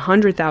up with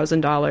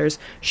 $100,000,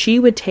 she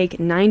would take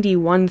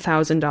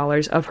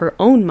 $91,000 of her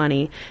own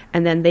money,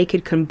 and then they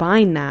could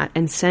combine that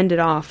and send it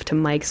off to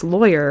Mike's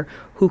lawyer,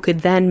 who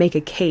could then make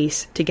a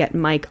case to get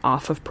Mike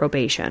off of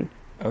probation.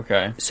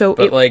 Okay.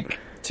 But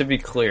to be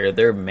clear,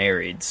 they're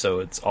married, so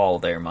it's all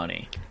their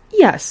money.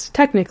 Yes,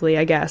 technically,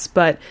 I guess,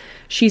 but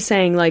she's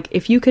saying, like,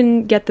 if you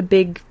can get the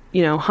big...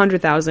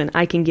 100,000,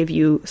 I can give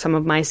you some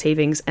of my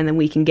savings and then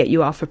we can get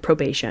you off of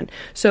probation.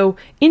 So,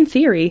 in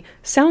theory,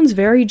 sounds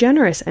very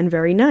generous and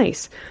very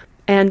nice.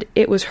 And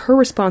it was her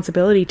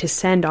responsibility to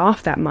send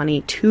off that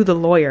money to the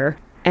lawyer,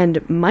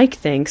 and Mike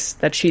thinks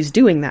that she's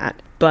doing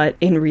that. But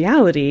in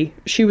reality,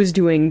 she was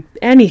doing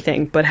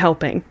anything but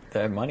helping.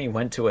 That money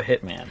went to a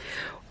hitman.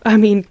 I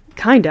mean,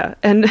 kinda.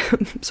 And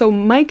so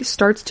Mike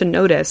starts to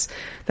notice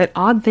that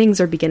odd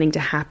things are beginning to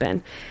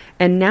happen.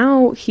 And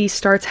now he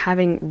starts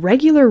having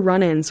regular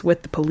run-ins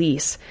with the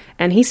police.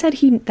 And he said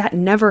that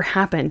never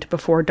happened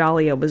before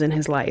Dahlia was in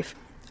his life.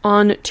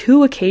 On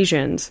 2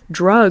 occasions,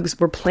 drugs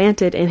were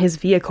planted in his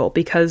vehicle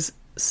because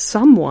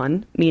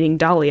someone, meaning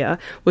Dahlia,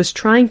 was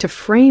trying to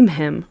frame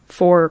him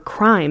for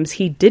crimes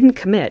he didn't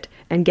commit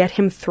and get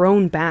him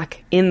thrown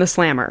back in the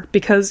slammer.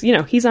 Because,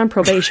 he's on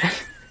probation.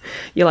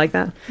 You like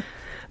that?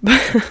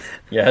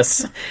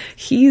 Yes.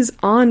 He's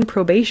on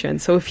probation,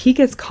 so if he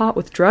gets caught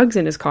with drugs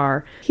in his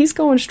car, he's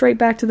going straight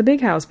back to the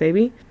big house,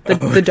 baby.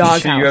 The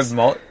dog house.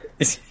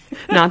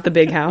 Not the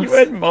big house. You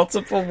had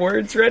multiple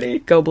words ready?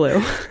 Go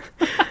blue.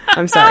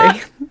 I'm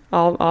sorry.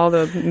 All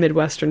the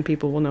Midwestern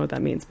people will know what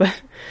that means,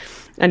 but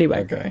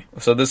anyway. Okay.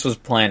 So this was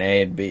plan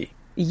A and B.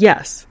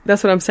 Yes,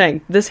 that's what I'm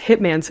saying. This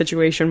hitman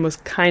situation was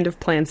kind of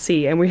plan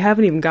C, and we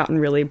haven't even gotten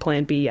really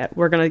plan B yet.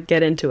 We're going to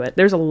get into it.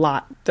 There's a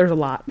lot.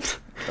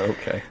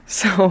 Okay.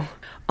 So,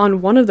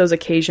 on one of those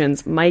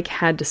occasions, Mike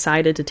had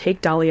decided to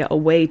take Dahlia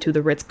away to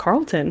the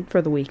Ritz-Carlton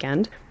for the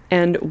weekend.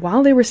 And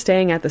while they were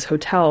staying at this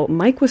hotel,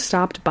 Mike was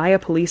stopped by a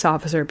police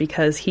officer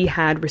because he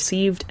had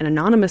received an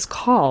anonymous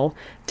call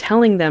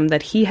telling them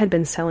that he had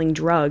been selling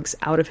drugs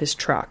out of his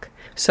truck.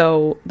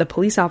 So the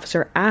police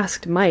officer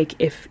asked Mike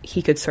if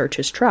he could search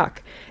his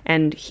truck,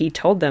 and he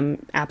told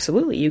them,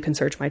 absolutely, you can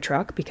search my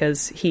truck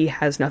because he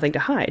has nothing to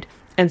hide.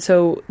 And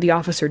so the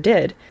officer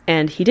did,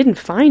 and he didn't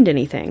find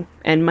anything,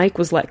 and Mike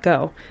was let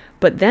go.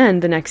 But then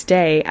the next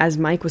day, as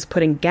Mike was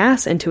putting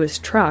gas into his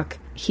truck,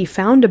 he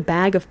found a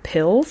bag of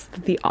pills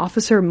that the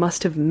officer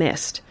must have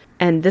missed.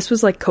 And this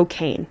was like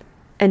cocaine.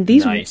 And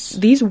these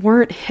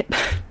weren't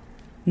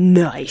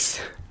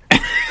nice.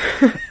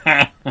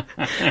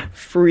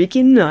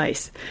 Freaking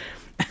nice.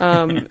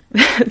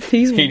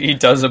 He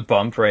does a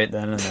bump right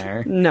then and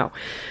there. No.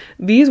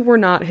 These were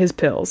not his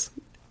pills.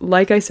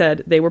 Like I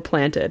said, they were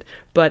planted,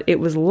 but it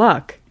was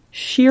luck,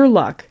 sheer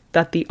luck,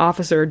 that the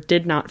officer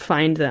did not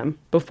find them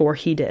before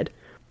he did.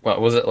 What,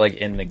 was it like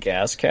in the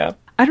gas cap?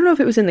 I don't know if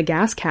it was in the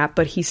gas cap,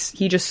 but he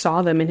just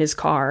saw them in his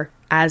car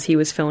as he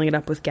was filling it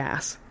up with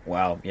gas.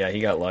 Wow, yeah, he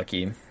got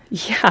lucky.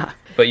 Yeah.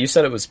 But you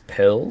said it was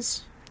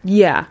pills?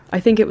 Yeah,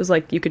 I think it was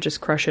like you could just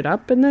crush it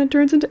up and then it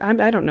turns into...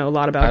 I don't know a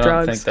lot about drugs.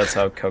 I don't think that's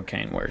how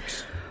cocaine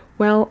works.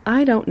 Well,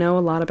 I don't know a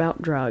lot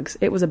about drugs.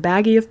 It was a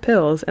baggie of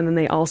pills, and then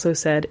they also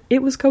said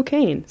it was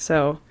cocaine.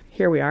 So,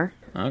 here we are.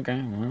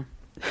 Okay, well.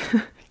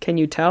 Can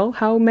you tell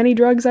how many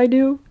drugs I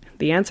do?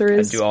 The answer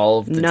is I do all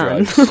of the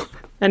none. drugs.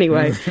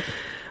 Anyway,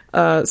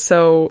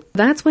 so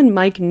that's when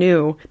Mike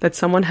knew that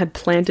someone had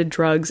planted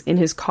drugs in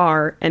his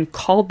car and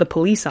called the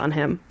police on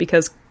him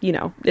because, you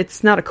know,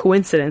 it's not a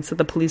coincidence that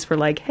the police were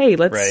like, hey,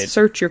 let's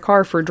search your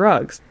car for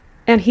drugs.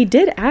 And he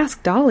did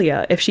ask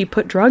Dahlia if she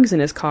put drugs in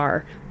his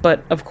car,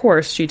 but of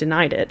course she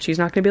denied it. She's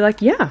not going to be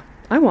like, yeah,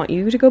 I want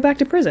you to go back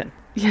to prison,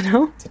 you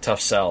know? It's a tough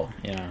sell,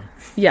 you know?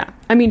 Yeah.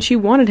 I mean, she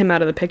wanted him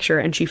out of the picture,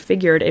 and she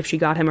figured if she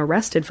got him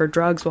arrested for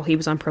drugs while he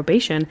was on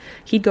probation,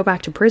 he'd go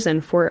back to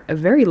prison for a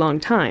very long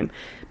time.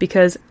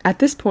 Because at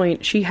this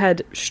point, she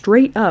had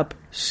straight up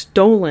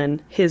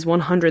stolen his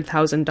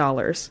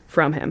 $100,000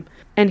 from him.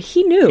 And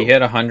he knew. He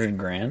had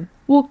 $100,000?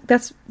 Well,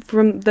 that's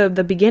from the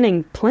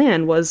beginning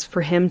plan was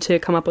for him to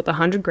come up with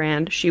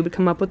 $100,000. She would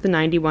come up with the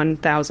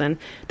 91,000.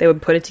 They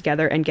would put it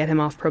together and get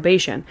him off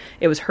probation.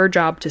 It was her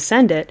job to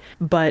send it,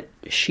 but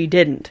she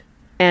didn't.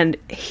 And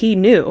he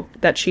knew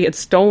that she had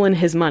stolen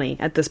his money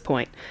at this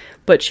point.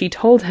 But she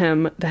told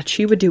him that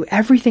she would do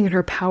everything in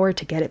her power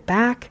to get it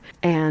back.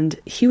 And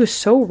he was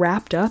so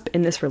wrapped up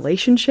in this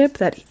relationship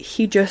that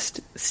he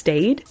just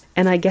stayed.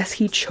 And I guess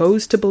he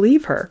chose to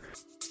believe her.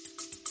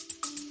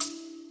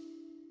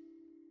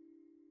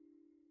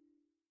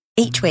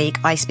 Each week,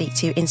 I speak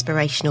to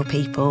inspirational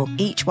people.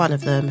 Each one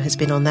of them has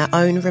been on their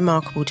own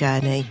remarkable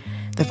journey.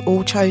 They've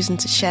all chosen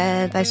to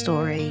share their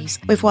stories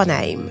with one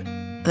aim,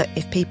 that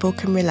if people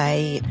can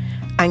relate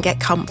and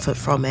get comfort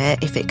from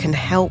it, if it can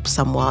help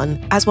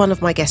someone, as one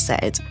of my guests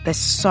said, there's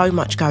so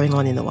much going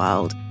on in the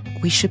world.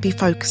 We should be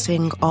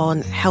focusing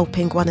on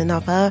helping one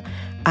another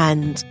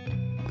and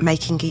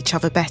making each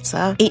other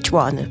better. Each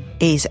one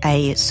is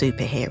a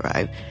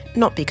superhero.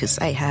 Not because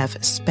they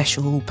have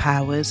special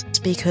powers, it's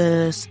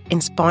because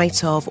in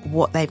spite of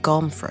what they've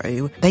gone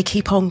through, they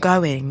keep on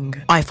going.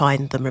 I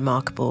find them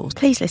remarkable.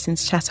 Please listen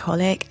to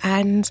Chataholic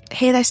and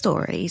hear their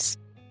stories.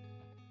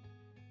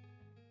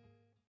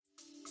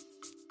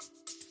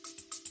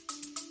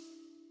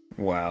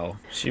 Wow,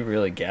 she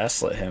really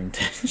gaslit him,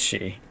 didn't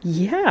she?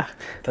 Yeah.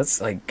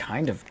 That's like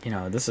kind of, you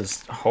know, this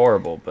is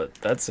horrible, but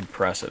that's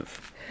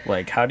impressive.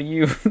 Like, how do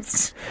you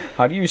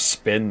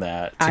spin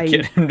that to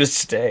get him to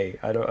stay?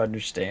 I don't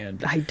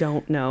understand. I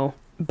don't know.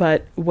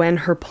 But when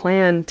her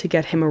plan to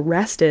get him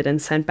arrested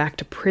and sent back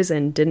to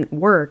prison didn't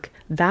work,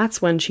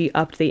 that's when she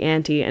upped the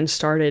ante and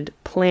started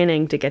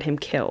planning to get him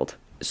killed.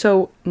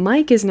 So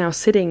Mike is now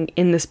sitting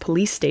in this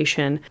police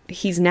station.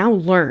 He's now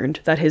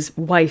learned that his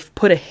wife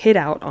put a hit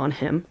out on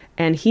him,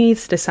 and he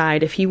needs to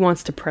decide if he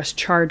wants to press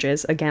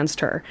charges against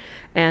her.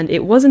 And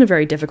it wasn't a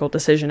very difficult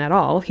decision at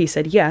all. He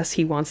said yes,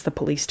 he wants the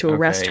police to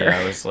arrest her. Yeah,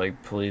 I was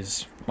like,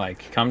 please,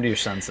 Mike, come to your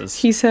senses.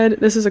 He said,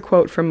 this is a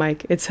quote from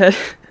Mike, it said,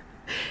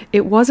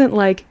 "It wasn't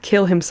like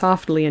kill him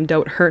softly and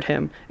don't hurt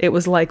him. It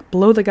was like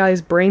blow the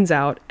guy's brains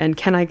out and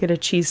can I get a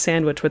cheese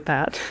sandwich with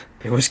that?"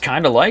 It was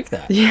kind of like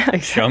that. Yeah, exactly.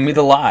 Show me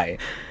the lie.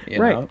 You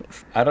right. know?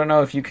 I don't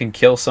know if you can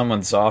kill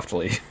someone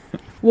softly.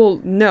 Well,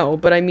 no,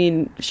 but I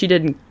mean, she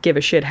didn't give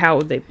a shit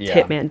how the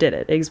hitman did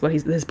it, is what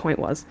his point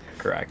was.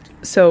 Correct.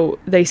 So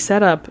they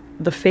set up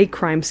the fake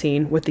crime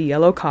scene with the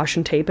yellow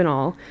caution tape and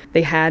all.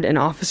 They had an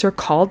officer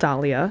call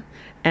Dahlia,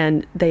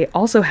 and they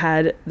also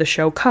had the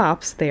show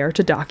Cops there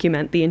to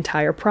document the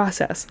entire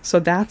process. So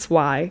that's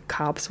why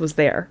Cops was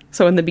there.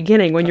 So in the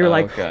beginning, when you're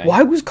like,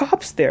 why was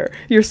Cops there?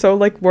 You're so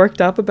like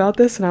worked up about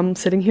this, and I'm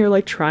sitting here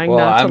like trying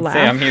not to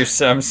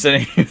laugh. I'm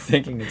sitting here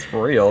thinking it's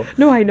real.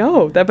 No, I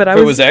know that, but if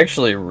it was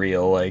actually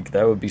real, like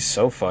that would be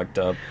so fucked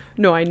up.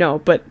 No, I know,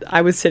 but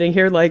I was sitting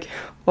here like,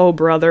 oh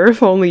brother,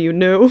 if only you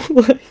knew.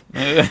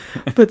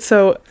 But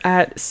so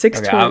at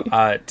 6:20,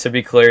 okay, to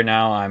be clear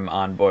now, I'm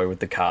on board with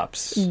the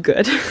Cops.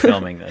 Good.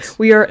 Filming this.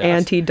 We are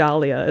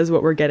anti-Dahlia is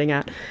what we're getting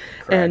at.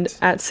 Correct. And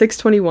at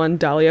 6:21,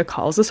 Dahlia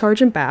calls the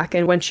sergeant back,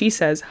 and when she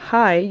says,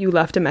 "Hi, you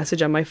left a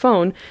message on my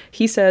phone,"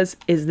 he says,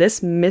 "Is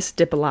this Miss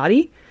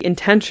Dipolati?"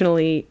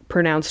 Intentionally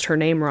pronounced her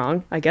name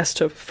wrong, I guess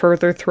to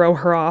further throw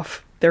her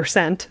off their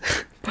scent.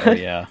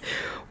 But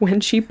when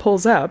she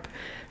pulls up,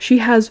 she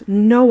has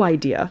no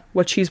idea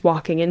what she's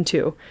walking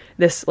into,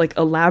 this like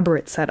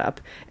elaborate setup,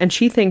 and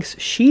she thinks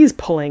she's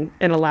pulling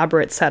an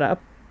elaborate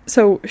setup.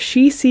 So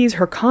she sees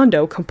her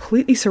condo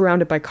completely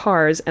surrounded by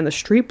cars and the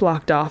street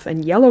blocked off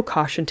and yellow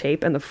caution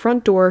tape, and the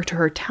front door to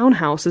her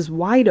townhouse is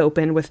wide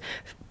open with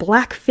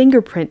black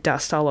fingerprint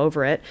dust all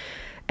over it.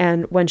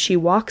 And when she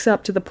walks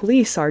up to the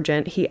police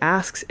sergeant, he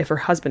asks if her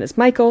husband is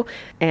Michael,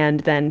 and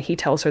then he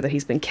tells her that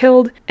he's been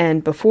killed.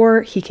 And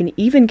before he can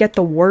even get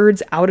the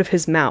words out of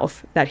his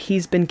mouth that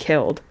he's been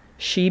killed,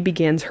 she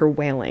begins her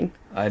wailing.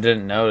 I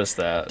didn't notice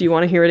that. Do you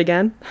want to hear it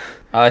again?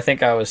 I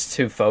think I was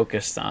too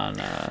focused on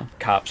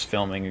cops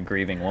filming a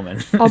grieving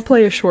woman. I'll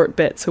play a short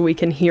bit so we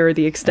can hear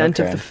the extent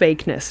of the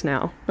fakeness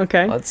now,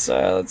 okay? Let's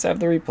have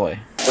the replay.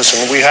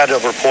 Listen, we had a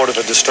report of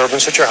a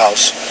disturbance at your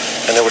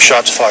house, and there were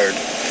shots fired.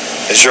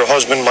 Is your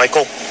husband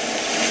Michael?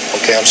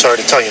 Okay, I'm sorry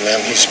to tell you, ma'am,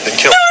 he's been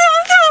killed.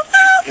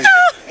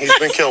 He's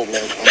been killed,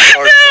 ma'am. I'm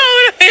sorry.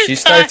 She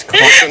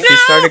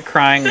started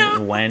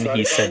crying when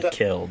he said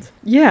killed.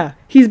 Yeah,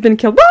 he's been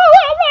killed.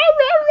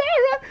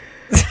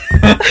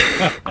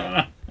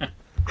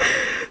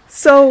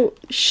 So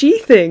she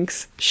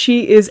thinks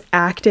she is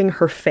acting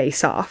her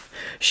face off.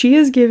 She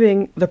is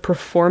giving the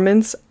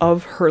performance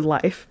of her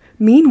life.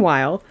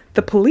 Meanwhile,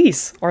 the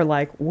police are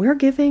like, we're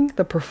giving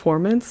the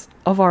performance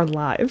of our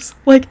lives.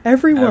 Like,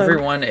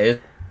 everyone is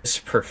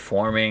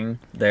performing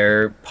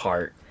their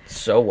part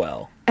so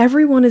well.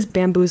 Everyone is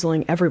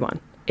bamboozling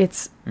everyone.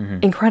 It's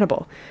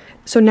incredible.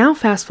 So now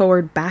fast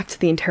forward back to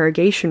the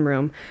interrogation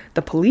room.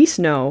 The police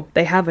know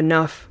they have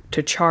enough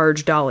to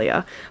charge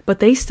Dahlia, but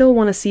they still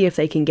want to see if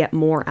they can get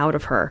more out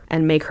of her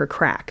and make her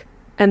crack.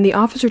 And the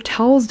officer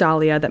tells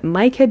Dahlia that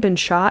Mike had been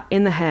shot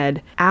in the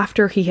head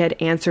after he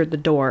had answered the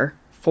door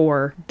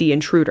for the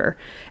intruder.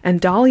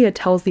 And Dahlia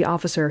tells the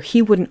officer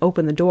he wouldn't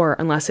open the door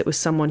unless it was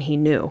someone he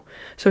knew.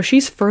 So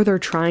she's further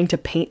trying to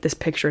paint this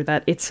picture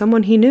that it's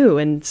someone he knew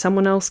and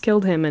someone else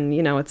killed him, and,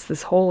 you know, it's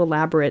this whole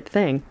elaborate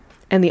thing.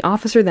 And the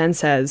officer then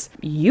says,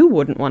 "You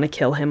wouldn't want to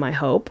kill him, I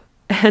hope."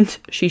 And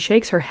she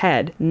shakes her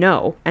head,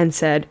 no, and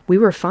said, "We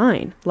were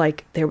fine,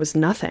 like there was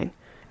nothing."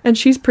 And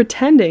she's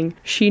pretending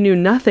she knew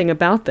nothing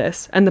about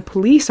this, and the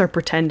police are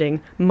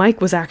pretending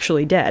Mike was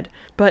actually dead.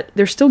 But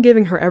they're still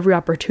giving her every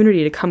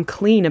opportunity to come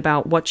clean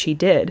about what she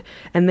did,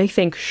 and they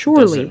think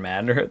surely... Does it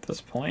matter at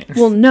this point?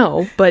 Well,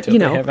 no, but Do you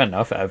know... they have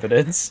enough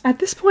evidence? At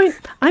this point,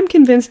 I'm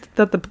convinced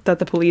that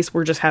the police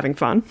were just having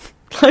fun.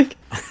 Like...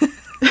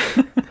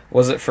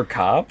 Was it for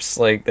cops?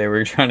 Like, they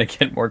were trying to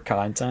get more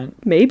content?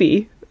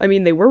 Maybe. I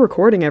mean, they were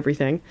recording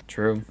everything.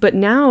 True. But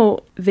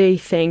now they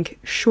think,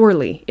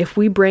 surely, if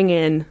we bring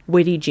in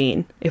Witty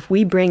Jean, if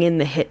we bring in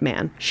the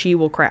hitman, she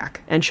will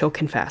crack and she'll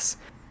confess.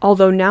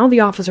 Although now the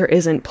officer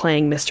isn't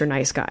playing Mr.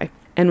 Nice Guy.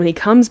 And when he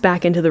comes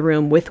back into the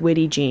room with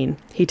Witty Jean,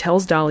 he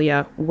tells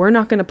Dahlia, we're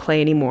not going to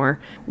play anymore.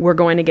 We're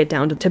going to get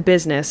down to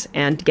business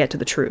and get to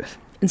the truth.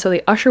 And so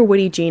they usher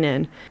Witty Jean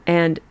in,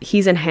 and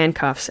he's in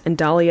handcuffs, and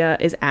Dahlia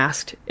is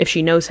asked if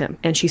she knows him,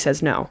 and she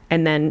says no.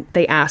 And then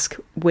they ask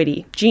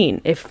Witty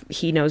Jean if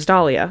he knows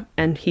Dahlia,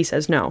 and he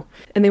says no.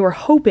 And they were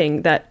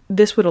hoping that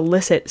this would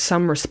elicit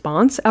some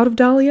response out of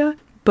Dahlia,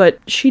 but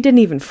she didn't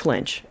even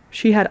flinch.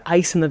 She had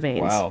ice in the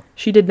veins. Wow.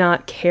 She did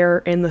not care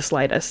in the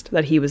slightest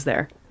that he was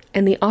there.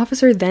 And the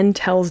officer then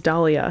tells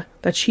Dahlia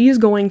that she is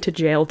going to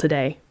jail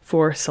today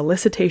for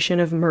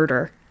solicitation of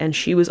murder, and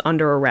she was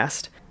under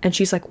arrest. And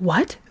she's like,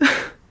 what?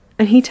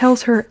 And he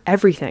tells her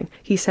everything.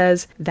 He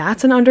says,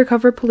 that's an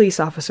undercover police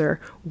officer.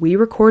 We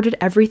recorded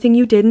everything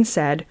you did and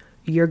said.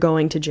 You're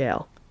going to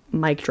jail.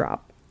 Mic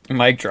drop.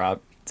 Mic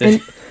drop.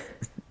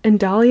 And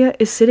Dahlia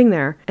is sitting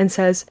there and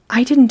says,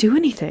 I didn't do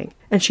anything.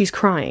 And she's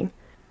crying.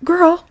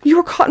 Girl, you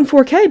were caught in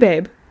 4K,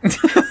 babe.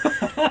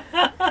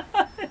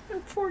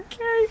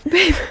 4K?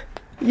 Babe,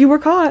 you were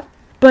caught.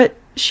 But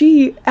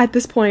she, at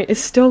this point,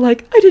 is still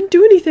like, I didn't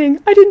do anything.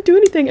 I didn't do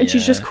anything. And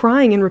she's just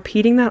crying and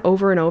repeating that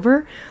over and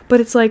over. But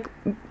it's like,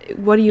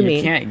 what do you mean?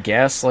 You can't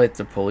gaslight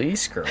the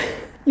police, girl.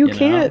 You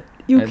can't.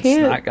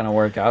 It's not going to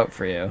work out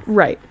for you.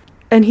 Right.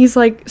 And he's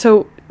like,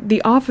 so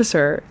the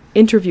officer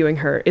interviewing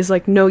her is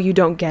like, no, you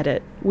don't get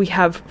it. We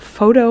have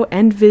photo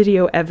and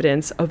video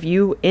evidence of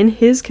you in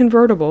his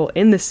convertible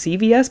in the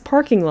CVS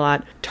parking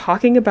lot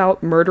talking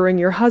about murdering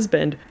your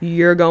husband.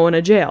 You're going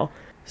to jail.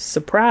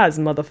 Surprise,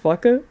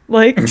 motherfucker.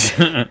 Like,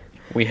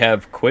 we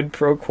have quid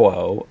pro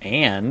quo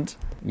and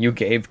you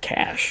gave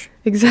cash.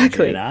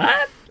 Exactly. Did you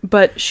not?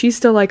 But she's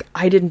still like,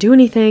 I didn't do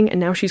anything, and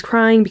now she's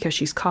crying because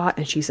she's caught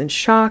and she's in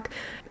shock,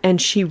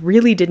 and she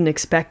really didn't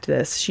expect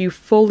this. She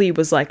fully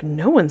was like,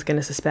 no one's going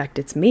to suspect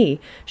it's me.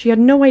 She had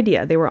no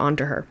idea they were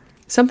onto her.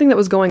 Something that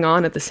was going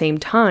on at the same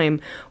time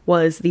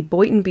was the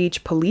Boynton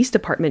Beach Police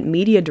Department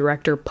media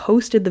director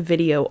posted the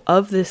video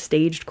of this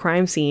staged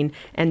crime scene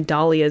and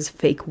Dahlia's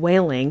fake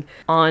wailing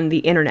on the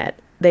internet.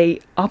 They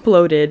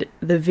uploaded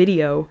the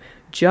video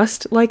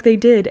just like they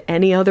did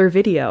any other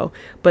video,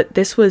 but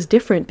this was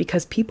different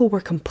because people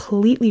were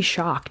completely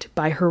shocked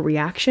by her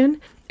reaction,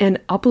 and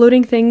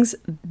uploading things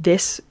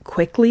this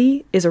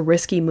quickly is a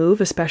risky move,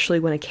 especially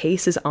when a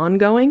case is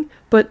ongoing.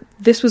 But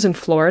this was in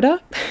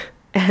Florida,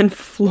 and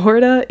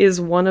Florida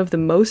is one of the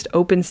most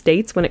open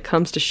states when it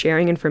comes to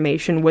sharing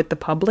information with the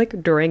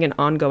public during an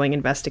ongoing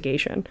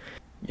investigation.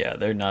 Yeah,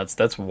 they're nuts.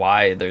 That's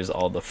why there's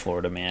all the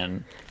Florida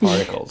Man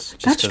articles.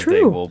 Just That's 'cause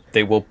true.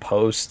 They will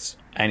post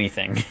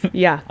anything.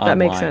 Yeah, that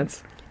makes online.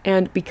 sense.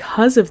 And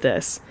because of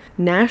this,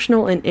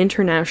 national and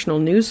international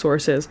news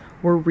sources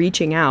were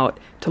reaching out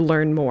to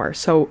learn more.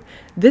 So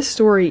this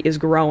story is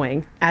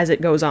growing as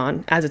it goes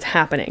on, as it's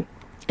happening.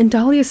 And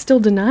Dahlia's still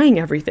denying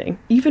everything,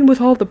 even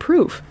with all the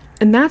proof.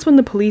 And that's when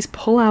the police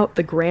pull out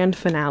the grand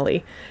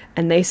finale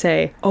and they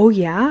say, "Oh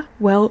yeah?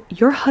 Well,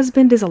 your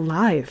husband is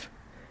alive."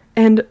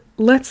 And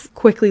let's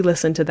quickly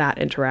listen to that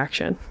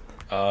interaction.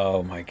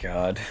 Oh my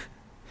god.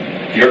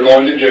 You're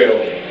going to jail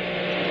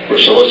for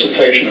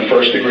solicitation of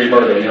first-degree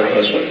murder of your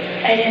husband.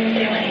 I didn't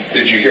do anything.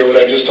 Did you hear what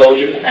I just told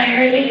you? I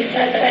heard what you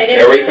said, but I didn't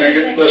do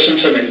Everything, anything. listen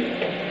to me.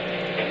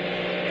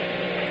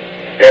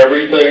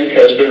 Everything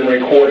has been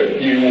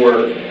recorded. You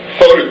were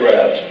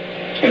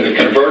photographed in the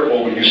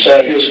convertible when you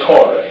sat in his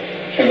car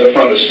in the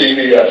front of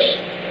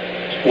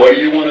CVS. What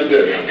do you want to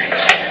do?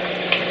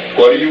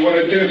 What do you want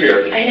to do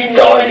here? I didn't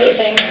do Dahlia?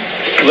 anything.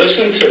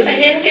 Listen to I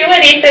me. didn't do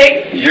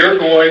anything. You're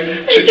going I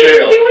to didn't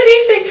jail. do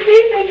anything,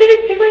 please. I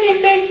didn't do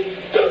anything.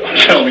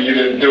 Tell me you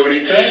didn't do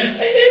anything. I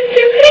didn't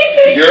do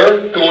anything.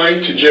 You're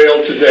going to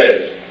jail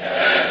today.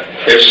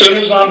 As soon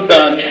as I'm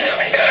done, Oh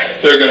my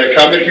God. they're going to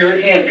come in here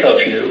and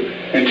handcuff you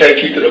and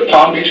take you to the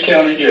Palm Beach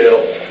County Jail,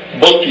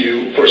 book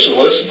you for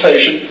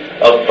solicitation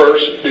of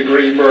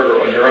first-degree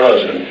murder on your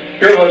husband.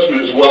 Your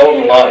husband is well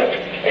and alive.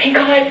 Thank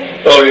God.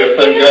 Oh, yeah,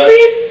 thank Can I God.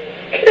 please?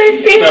 Can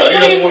I see him? No, he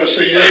doesn't please? want to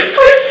see you. I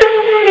so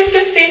wanted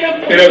to see him.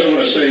 He doesn't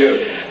want to see you.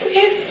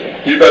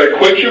 Please. You better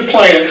quit your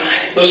playing.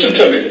 Listen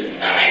to me. Oh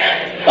my God.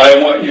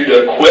 I want you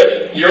to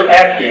quit your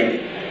acting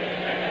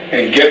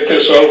and get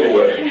this over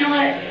with. I'm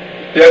not.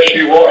 Yes,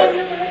 you are.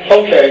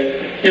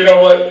 Okay. You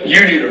know what?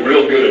 You need a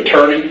real good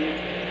attorney.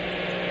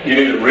 You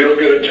need a real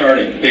good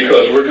attorney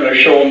because we're going to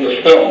show them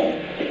the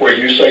film where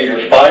you say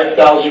you're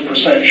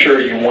 5,000% sure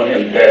you want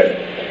him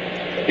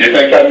dead. You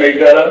think I made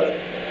that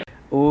up?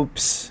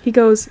 Oops. He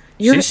goes,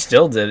 "You're..." She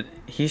still did.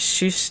 She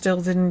still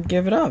didn't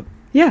give it up.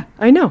 Yeah,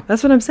 I know.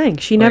 That's what I'm saying.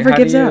 She Like, never how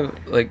gives do up.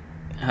 you, like,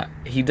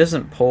 he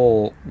doesn't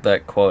pull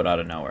that quote out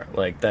of nowhere.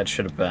 Like, that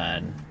should have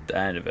been the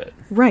end of it.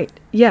 Right.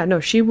 Yeah, no,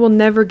 she will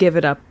never give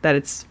it up that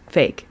it's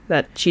fake,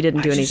 that she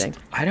didn't do anything.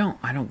 I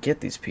don't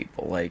get these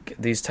people. Like,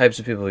 these types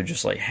of people who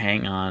just, like,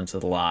 hang on to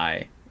the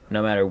lie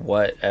no matter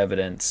what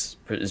evidence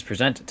is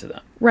presented to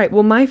them. Right.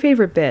 Well, my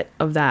favorite bit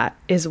of that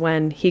is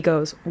when he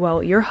goes,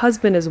 "Well, your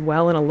husband is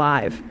well and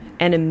alive."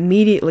 And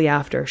immediately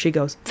after, she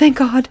goes, "Thank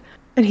God."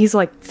 And he's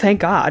like, "Thank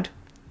God?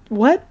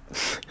 What?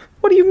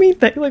 What do you mean?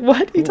 Like, what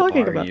are you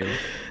talking are about?" you?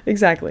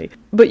 Exactly.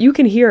 But you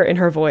can hear in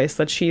her voice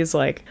that she's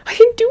like, "I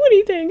didn't do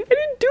anything. I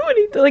didn't do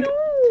anything." Like,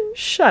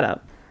 shut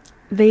up.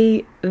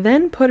 They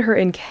then put her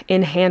in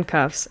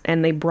handcuffs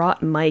and they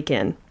brought Mike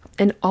in.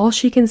 And all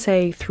she can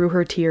say through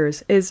her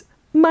tears is,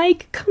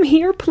 "Mike, come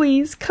here,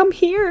 please. Come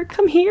here,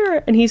 come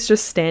here." And he's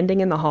just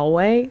standing in the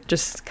hallway,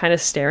 just kind of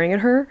staring at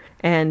her.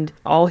 And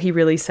all he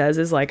really says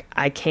is like,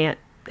 "I can't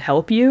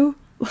help you."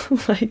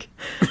 Like,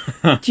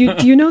 do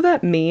you know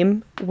that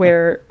meme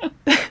where,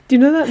 do you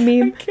know that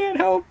meme? Can't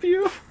help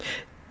you.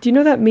 Do you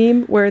know that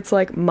meme where it's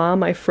like,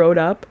 "Mom, I froed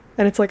up,"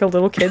 and it's like a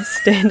little kid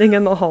standing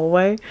in the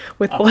hallway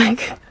with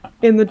like,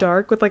 in the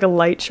dark with like a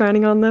light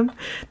shining on them?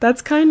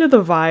 That's kind of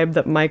the vibe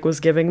that Mike was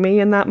giving me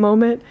in that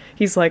moment.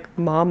 He's like,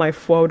 "Mom, I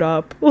froed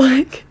up."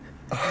 Like,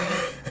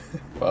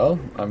 Well,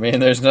 I mean,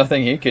 there's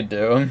nothing he could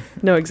do.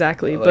 no,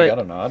 exactly. Like, But, I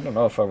don't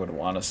know if I would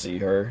want to see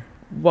her.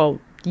 well,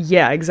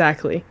 yeah,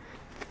 exactly.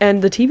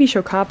 And the TV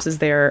show Cops is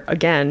there,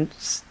 again,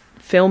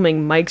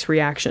 filming Mike's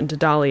reaction to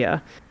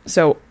Dahlia.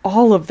 So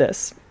all of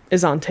this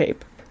is on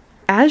tape.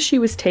 As she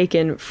was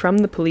taken from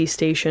the police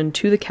station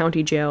to the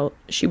county jail,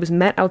 she was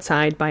met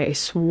outside by a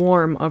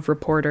swarm of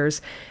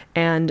reporters,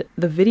 and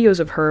the videos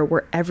of her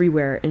were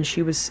everywhere, and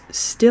she was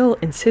still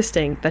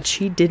insisting that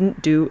she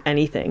didn't do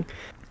anything.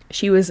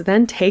 She was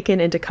then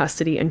taken into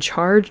custody and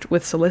charged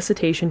with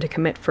solicitation to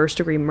commit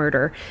first-degree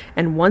murder,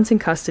 and once in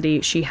custody,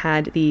 she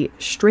had the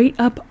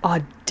straight-up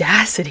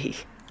audacity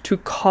to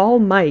call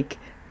Mike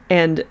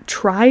and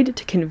tried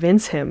to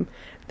convince him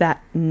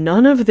that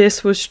none of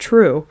this was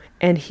true,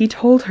 and he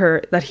told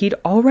her that he'd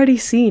already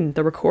seen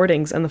the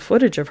recordings and the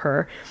footage of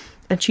her,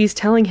 and she's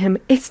telling him,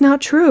 "It's not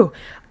true.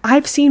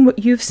 I've seen what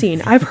you've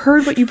seen. I've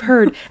heard what you've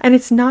heard, and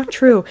it's not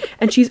true."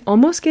 And she's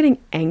almost getting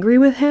angry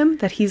with him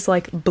that he's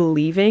like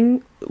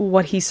believing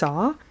what he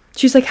saw.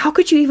 She's like, "How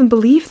could you even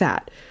believe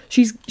that?"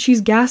 She's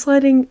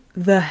gaslighting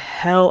the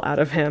hell out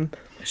of him.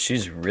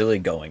 She's really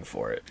going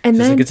for it. And She's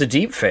then- like, it's a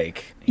deep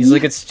fake. He's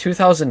like, it's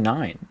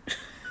 2009.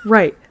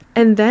 Right.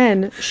 And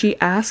then she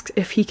asks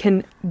if he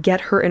can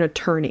get her an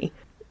attorney.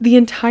 The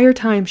entire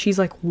time she's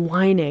like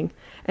whining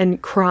and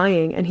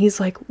crying, and he's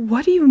like,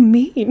 "What do you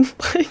mean?"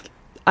 Like,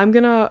 I'm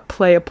gonna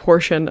play a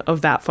portion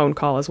of that phone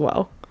call as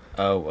well.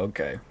 Oh,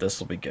 okay. This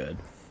will be good.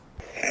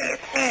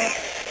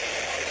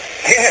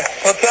 Yeah,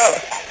 what's up?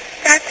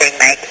 Nothing,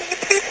 Mike. Can you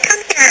please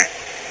come here?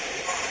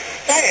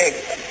 Hey,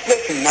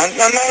 listen, I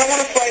don't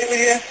want to fight with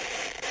you.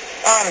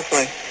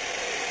 Honestly,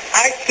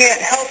 I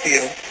can't help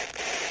you.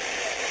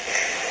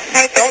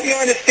 Mike, Don't you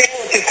understand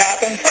what's just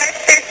happened? What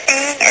they're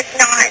saying is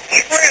not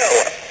true.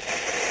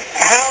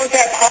 How is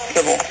that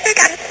possible? Like,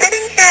 I'm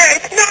sitting here.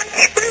 It's not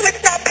true.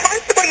 It's not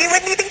possible. You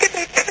wouldn't even give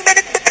me 2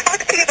 minutes to talk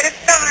to you, but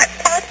it's not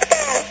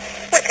possible.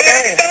 What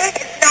they're saying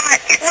is not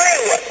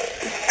true.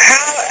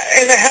 How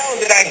in the hell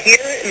did I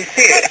hear it and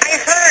see it? Like, I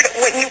heard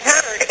what you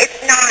heard. It's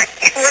not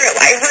true.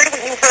 I heard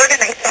what you heard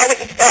and I saw what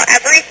you saw.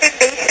 Everything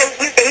they showed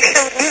you, they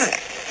showed me.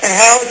 And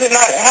how is it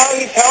not? How are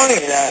you telling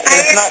me that?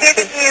 I It's am not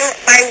giving true. you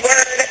my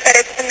word that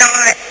it's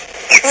not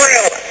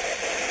true.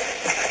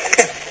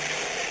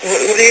 What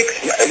do you?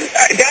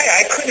 Guy,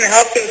 I couldn't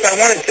help you if I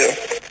wanted to.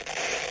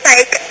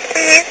 Like,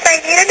 please,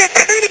 I need an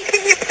attorney.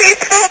 Can you please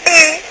help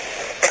me?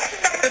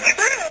 It's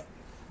not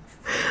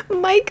true.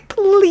 Mike,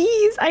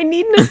 please, I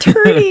need an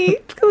attorney.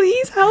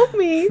 Please help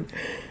me.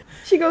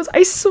 She goes,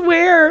 I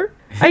swear,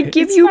 I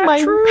give It's you not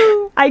my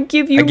true. I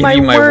give you I give my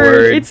you my word.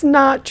 word. It's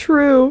not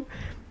true.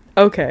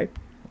 Okay.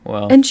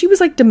 Well, And she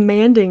was like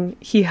demanding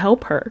he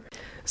help her.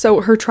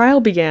 So her trial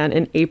began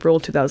in April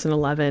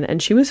 2011,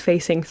 and she was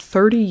facing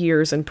 30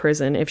 years in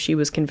prison if she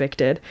was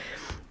convicted.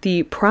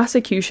 The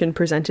prosecution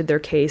presented their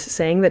case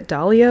saying that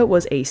Dahlia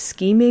was a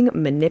scheming,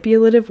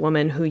 manipulative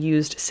woman who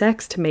used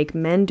sex to make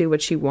men do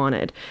what she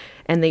wanted.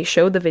 And they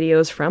showed the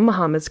videos from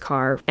Muhammad's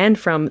car and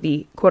from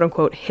the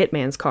quote-unquote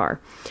hitman's car.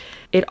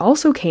 It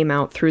also came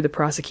out through the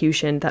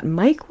prosecution that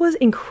Mike was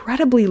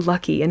incredibly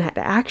lucky and had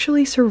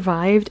actually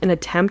survived an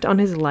attempt on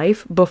his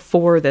life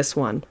before this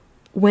one.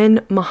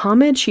 When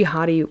Mohammed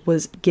Shihadi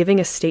was giving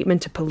a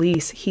statement to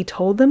police, he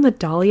told them that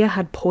Dahlia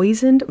had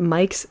poisoned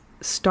Mike's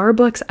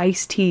Starbucks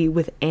iced tea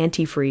with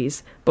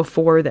antifreeze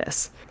before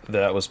this.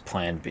 that was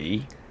Plan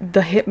B.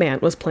 The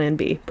hitman was Plan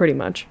B, pretty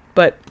much.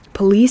 But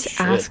police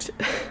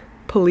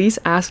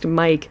asked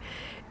Mike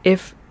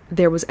if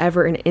there was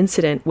ever an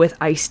incident with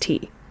iced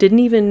tea. Didn't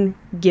even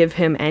give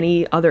him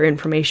any other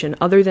information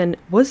other than,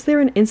 was there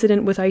an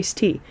incident with iced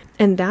tea?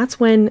 And that's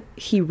when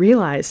he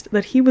realized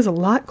that he was a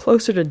lot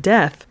closer to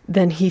death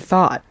than he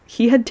thought.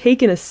 He had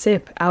taken a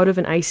sip out of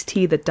an iced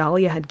tea that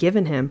Dahlia had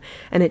given him,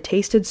 and it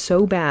tasted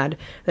so bad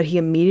that he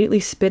immediately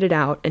spit it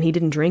out and he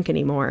didn't drink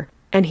anymore.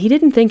 And he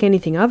didn't think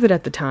anything of it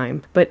at the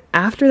time, but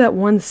after that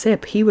one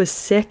sip, he was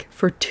sick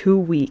for 2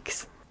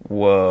 weeks.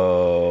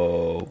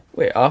 Whoa.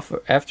 Wait,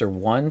 after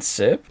one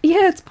sip?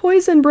 Yeah, it's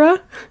poison,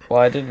 bruh.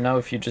 Well, I didn't know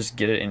if you just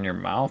get it in your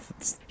mouth.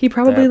 It's He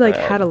probably that like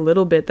bad. had a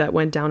little bit that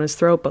went down his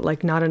throat, but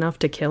like not enough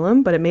to kill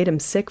him, but it made him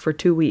sick for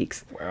 2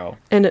 weeks. Wow.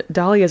 And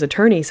Dahlia's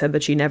attorney said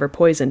that she never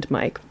poisoned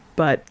Mike,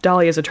 but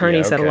Dahlia's attorney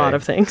Yeah, said a okay. lot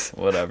of things.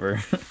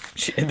 Whatever.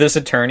 This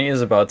attorney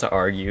is about to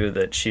argue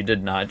that she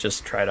did not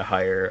just try to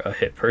hire a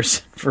hit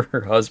person for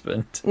her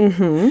husband.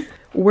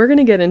 We're going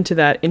to get into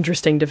that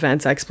interesting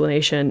defense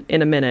explanation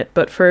in a minute,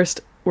 but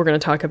first, we're going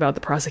to talk about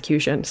the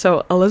prosecution.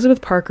 So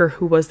Elizabeth Parker,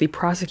 who was the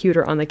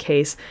prosecutor on the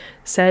case,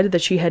 said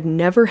that she had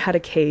never had a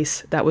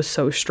case that was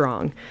so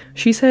strong.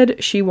 She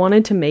said she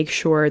wanted to make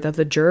sure that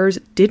the jurors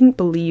didn't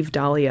believe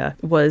Dahlia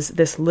was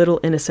this little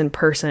innocent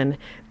person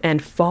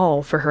and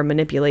fall for her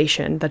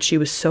manipulation that she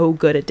was so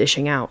good at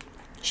dishing out.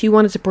 She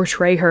wanted to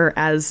portray her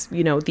as,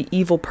 the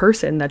evil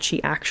person that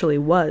she actually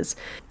was.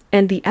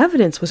 And the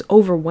evidence was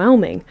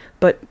overwhelming,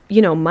 but,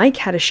 Mike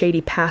had a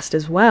shady past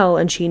as well,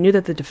 and she knew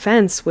that the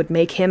defense would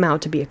make him out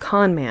to be a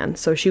con man,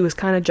 so she was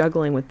kind of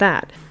juggling with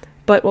that.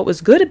 But what was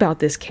good about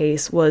this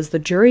case was the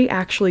jury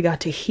actually got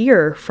to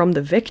hear from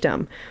the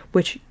victim,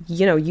 which,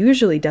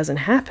 usually doesn't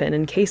happen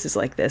in cases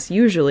like this.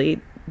 Usually,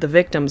 the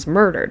victim's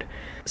murdered.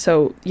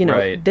 So,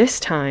 Right.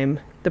 This time,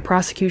 the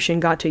prosecution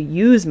got to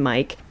use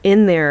Mike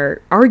in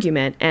their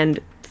argument, and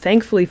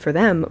thankfully for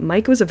them,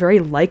 Mike was a very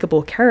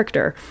likable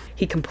character.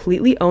 He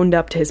completely owned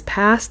up to his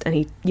past and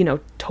he,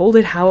 told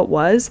it how it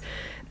was.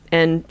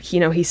 And,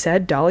 he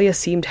said Dahlia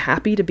seemed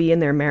happy to be in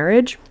their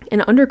marriage.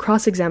 And under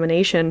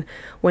cross-examination,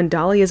 when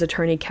Dahlia's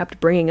attorney kept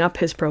bringing up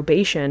his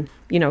probation,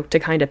 to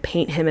kind of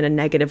paint him in a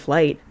negative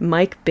light,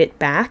 Mike bit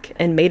back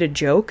and made a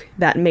joke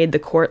that made the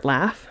court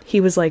laugh. He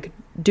was like,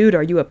 "Dude,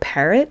 are you a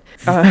parrot?"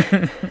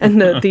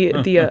 And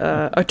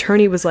the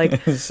attorney was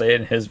like, Say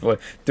it in his voice.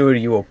 Dude, are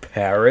you a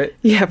parrot?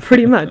 "Yeah,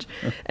 pretty much."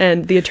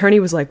 And the attorney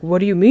was like, "What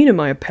do you mean, am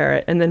I a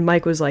parrot?" And then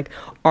Mike was like,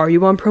 "Are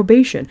you on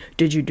probation?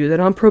 Did you do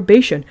that on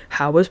probation?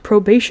 How was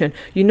probation?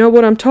 You know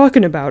what I'm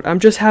talking about. I'm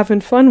just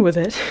having fun with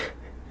it."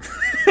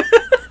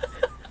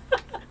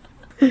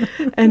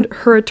 And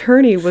her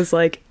attorney was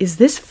like, "Is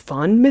this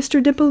fun,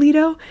 Mr.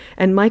 DiPolito?"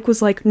 And Mike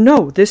was like,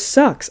 "No, this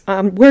sucks.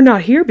 We're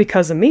not here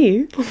because of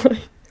me."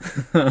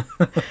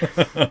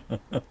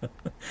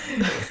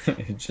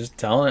 Just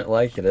telling it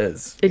like it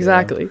is.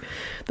 Exactly.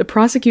 The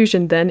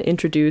prosecution then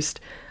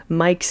introduced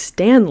Mike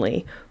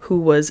Stanley, who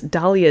was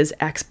Dahlia's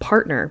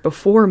ex-partner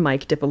before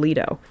Mike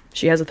DiPolito.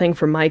 She has a thing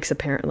for Mikes,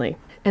 apparently.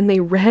 And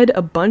they read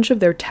a bunch of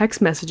their text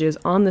messages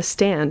on the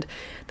stand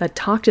that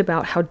talked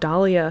about how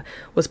Dahlia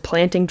was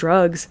planting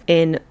drugs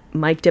in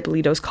Mike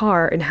DiPolito's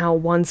car and how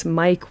once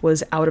Mike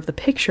was out of the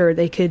picture,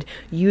 they could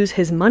use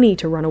his money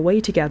to run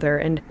away together,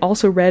 and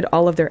also read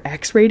all of their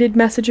X-rated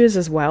messages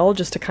as well,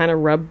 just to kind of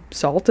rub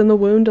salt in the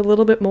wound a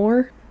little bit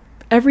more.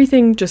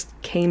 Everything just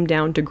came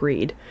down to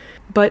greed.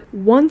 But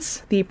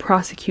once the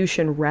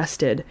prosecution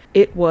rested,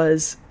 it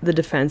was the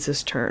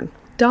defense's turn.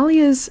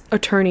 Dahlia's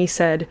attorney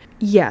said,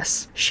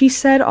 yes, she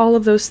said all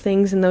of those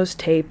things in those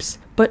tapes,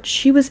 but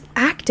she was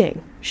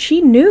acting.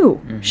 She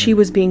knew she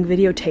was being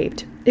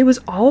videotaped. It was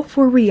all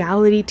for a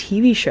reality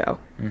TV show.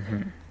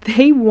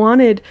 They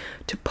wanted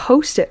to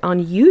post it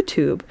on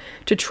YouTube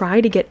to try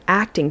to get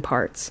acting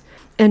parts.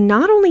 And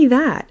not only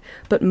that,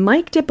 but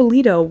Mike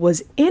DiPolito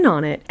was in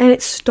on it, and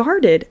it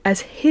started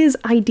as his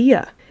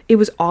idea. It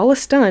was all a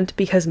stunt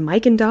because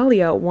Mike and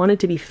Dahlia wanted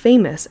to be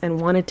famous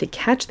and wanted to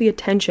catch the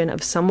attention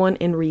of someone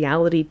in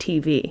reality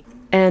TV.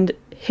 And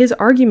his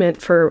argument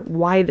for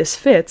why this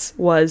fits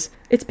was,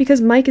 it's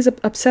because Mike is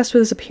obsessed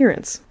with his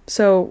appearance.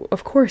 So,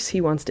 of course, he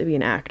wants to be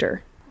an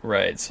actor.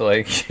 Right, so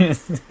like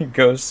he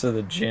goes to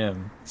the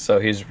gym, so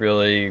he's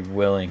really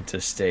willing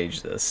to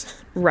stage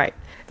this. Right.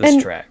 This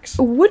And tracks.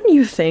 wouldn't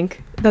you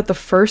think that the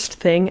first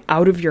thing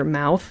out of your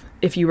mouth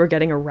if you were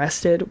getting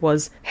arrested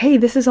was, hey,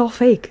 this is all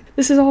fake.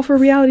 This is all for a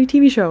reality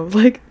TV show.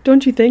 Like,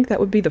 don't you think that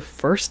would be the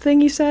first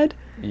thing you said?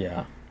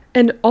 Yeah.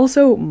 And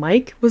also,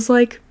 Mike was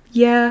like,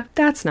 yeah,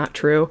 that's not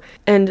true.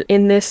 And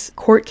in this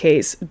court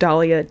case,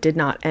 Dahlia did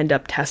not end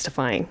up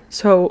testifying.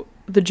 So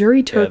the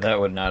jury took... Yeah, that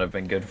would not have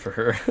been good for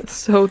her.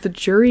 So the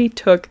jury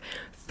took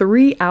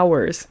 3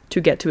 hours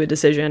to get to a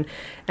decision,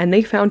 and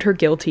they found her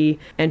guilty,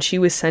 and she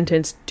was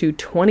sentenced to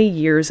 20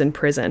 years in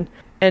prison.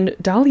 And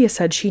Dahlia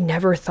said she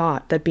never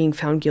thought that being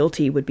found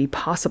guilty would be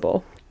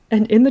possible.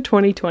 And in the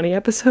 2020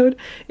 episode,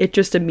 it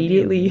just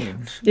immediately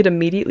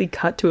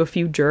cut to a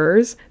few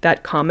jurors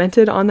that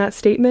commented on that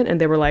statement, and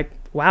they were like,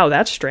 wow,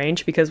 that's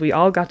strange, because we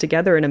all got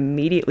together and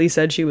immediately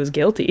said she was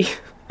guilty.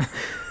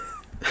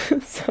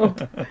 So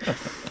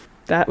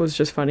that was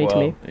just funny to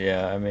me.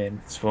 Yeah, I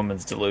mean, this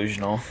woman's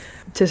delusional.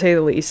 To say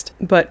the least.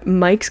 But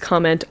Mike's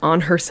comment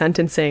on her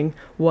sentencing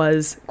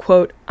was,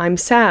 quote, I'm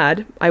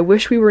sad. I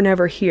wish we were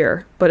never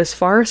here. But as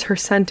far as her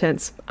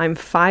sentence, I'm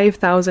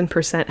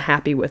 5,000%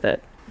 happy with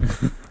it.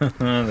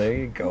 There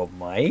you go,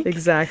 Mike.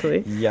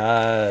 Exactly.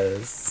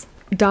 Yes.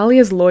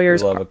 Dahlia's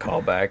lawyers... Love a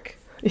callback.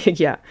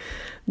 Yeah.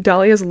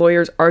 Dahlia's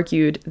lawyers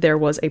argued there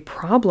was a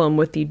problem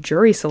with the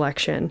jury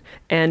selection,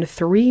 and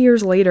 3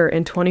 years later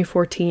in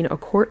 2014, a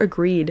court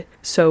agreed,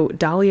 so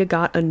Dahlia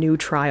got a new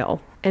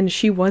trial. And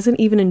she wasn't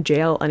even in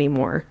jail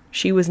anymore.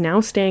 She was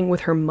now staying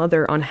with her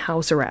mother on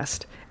house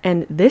arrest.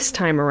 And this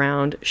time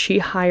around, she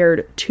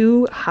hired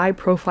 2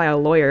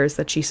 high-profile lawyers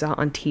that she saw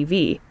on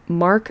TV,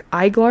 Mark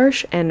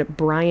Eiglarsh and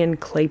Brian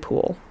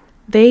Claypool.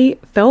 They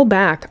fell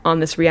back on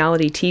this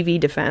reality TV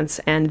defense,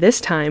 and this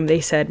time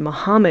they said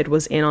Muhammad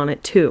was in on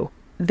it too.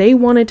 They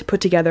wanted to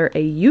put together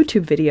a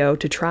YouTube video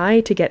to try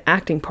to get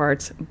acting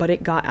parts, but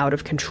it got out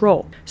of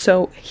control.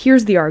 So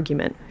here's the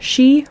argument.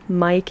 She,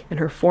 Mike, and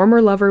her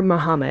former lover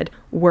Muhammad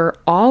were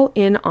all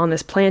in on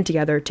this plan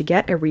together to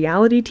get a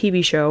reality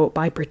TV show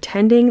by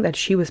pretending that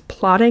she was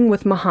plotting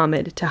with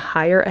Muhammad to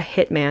hire a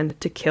hitman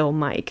to kill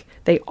Mike.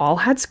 They all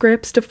had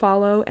scripts to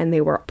follow, and they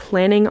were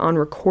planning on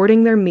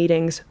recording their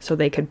meetings so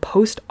they could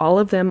post all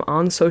of them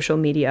on social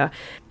media.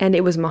 And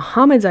it was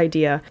Muhammad's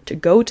idea to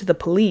go to the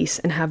police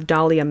and have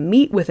Dahlia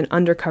meet with an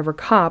undercover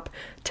cop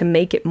to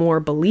make it more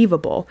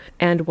believable.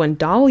 And when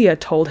Dahlia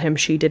told him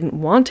she didn't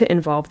want to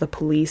involve the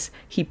police,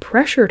 he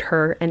pressured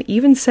her and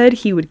even said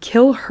he would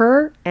kill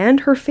her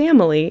and her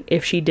family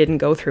if she didn't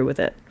go through with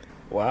it.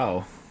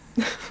 Wow.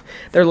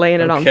 They're laying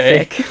it on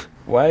thick.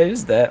 Why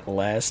is that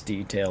last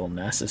detail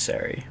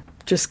necessary?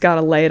 Just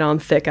gotta lay it on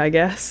thick, I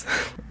guess.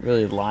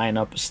 Really line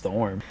up a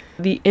storm.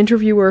 The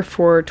interviewer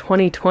for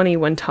 2020,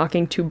 when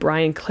talking to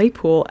Brian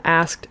Claypool,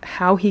 asked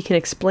how he can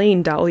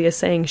explain Dahlia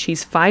saying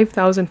she's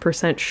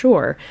 5,000%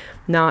 sure,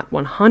 not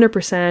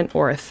 100%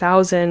 or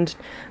 1,000,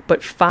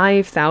 but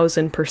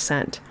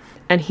 5,000%.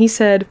 And he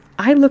said,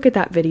 I look at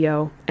that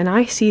video and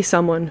I see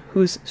someone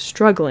who's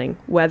struggling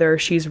whether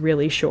she's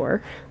really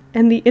sure.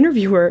 And the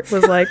interviewer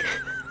was like...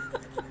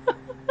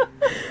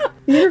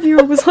 The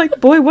interviewer was like,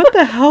 boy, what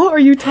the hell are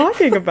you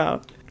talking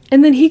about?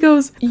 And then he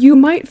goes, you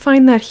might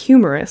find that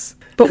humorous,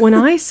 but when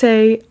I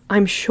say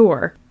I'm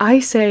sure, I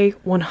say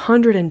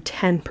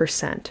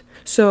 110%.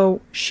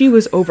 So she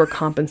was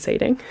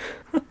overcompensating.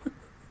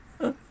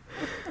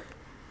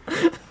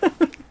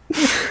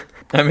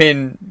 I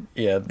mean,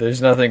 yeah,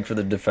 there's nothing for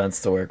the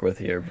defense to work with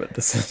here, but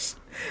this is...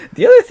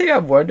 The other thing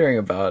I'm wondering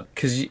about,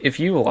 because if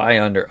you lie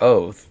under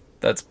oath,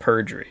 that's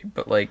perjury,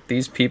 but like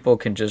these people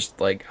can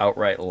just like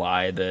outright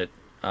lie that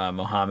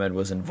Muhammad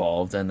was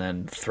involved and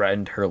then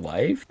threatened her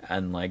life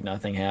and like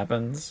nothing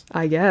happens.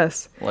 I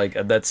guess. Like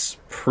that's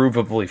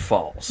provably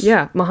false.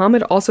 Yeah,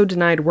 Muhammad also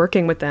denied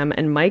working with them,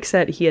 and Mike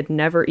said he had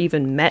never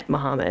even met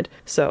Muhammad.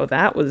 So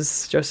that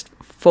was just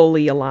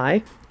fully a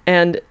lie.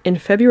 And in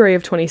February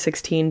of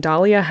 2016,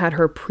 Dahlia had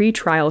her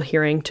pre-trial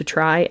hearing to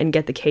try and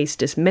get the case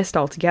dismissed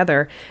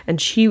altogether,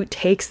 and she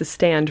takes the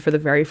stand for the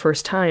very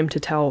first time to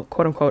tell,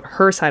 quote-unquote,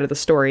 her side of the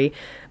story,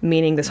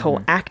 meaning this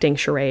whole acting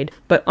charade.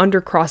 But under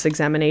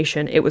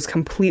cross-examination, it was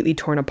completely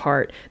torn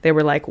apart. They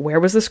were like, where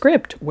was the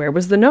script? Where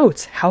was the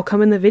notes? How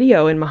come in the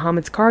video in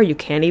Muhammad's car you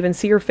can't even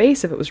see her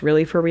face if it was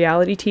really for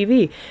reality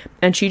TV?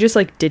 And she just,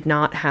 like, did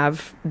not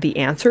have the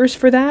answers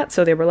for that,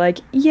 so they were like,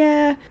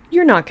 yeah,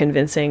 you're not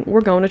convincing.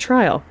 We're going to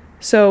trial.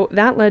 So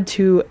that led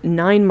to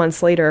 9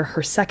 months later,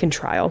 her second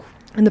trial.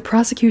 And the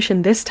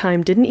prosecution this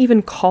time didn't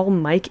even call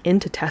Mike in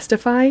to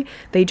testify.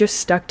 They just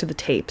stuck to the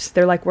tapes.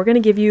 They're like, we're going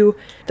to give you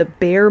the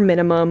bare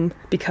minimum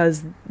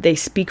because they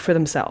speak for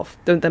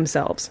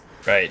themselves.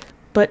 Right.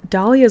 But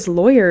Dahlia's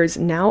lawyers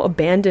now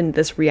abandoned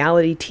this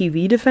reality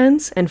TV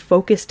defense and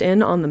focused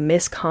in on the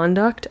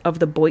misconduct of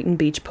the Boynton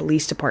Beach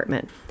Police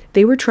Department.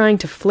 They were trying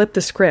to flip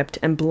the script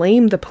and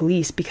blame the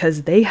police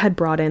because they had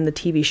brought in the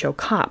TV show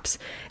Cops,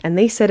 and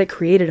they said it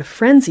created a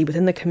frenzy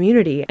within the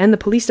community and the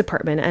police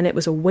department, and it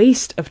was a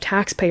waste of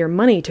taxpayer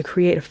money to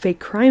create a fake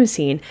crime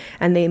scene,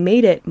 and they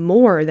made it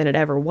more than it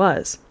ever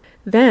was.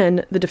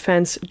 Then, the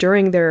defense,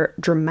 during their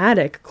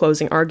dramatic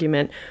closing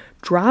argument,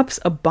 drops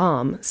a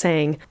bomb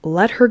saying,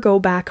 let her go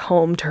back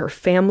home to her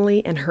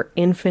family and her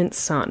infant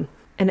son.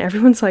 And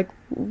everyone's like,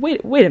 wait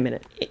a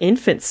minute,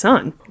 infant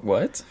son?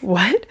 What?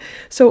 What?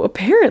 So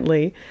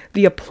apparently,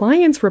 the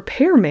appliance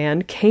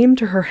repairman came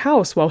to her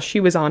house while she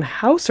was on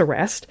house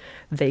arrest.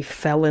 They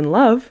fell in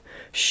love,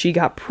 she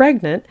got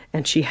pregnant,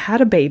 and she had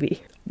a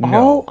baby. No.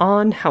 All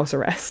on house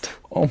arrest.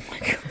 Oh my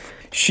god.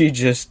 She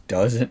just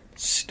doesn't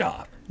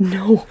stop.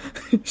 No.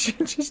 She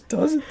just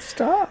doesn't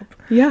stop.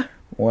 Yeah.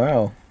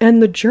 Wow.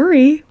 And the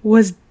jury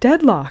was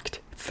deadlocked.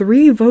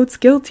 3 votes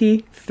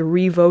guilty,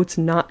 3 votes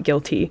not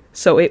guilty.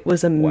 So it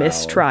was a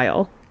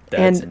mistrial.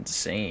 That's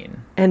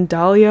insane. And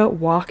Dahlia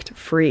walked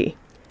free.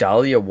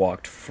 Dahlia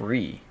walked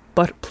free.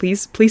 But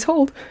please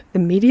hold.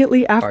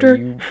 Immediately after... Are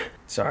you...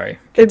 Sorry,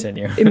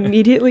 continue.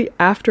 Immediately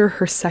after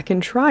her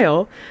second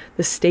trial,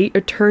 the state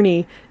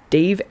attorney,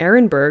 Dave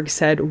Ehrenberg,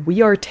 said,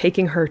 we are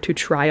taking her to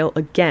trial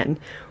again.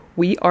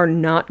 We are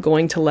not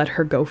going to let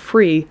her go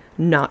free,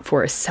 not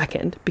for a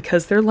second.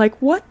 Because they're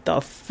like, what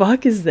the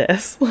fuck is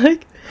this?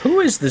 Like...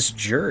 Who is this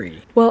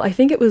jury? Well, I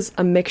think it was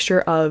a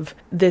mixture of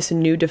this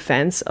new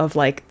defense of,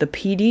 like, the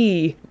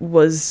PD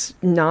was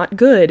not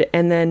good,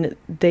 and then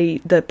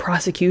the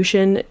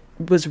prosecution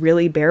was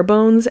really bare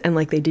bones, and,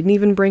 like, they didn't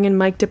even bring in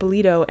Mike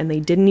DiPolito, and they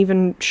didn't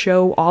even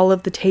show all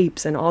of the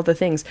tapes and all the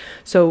things.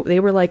 So they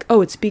were like,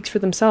 oh, it speaks for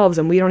themselves,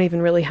 and we don't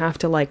even really have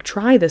to, like,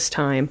 try this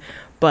time.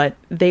 But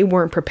they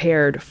weren't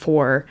prepared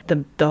for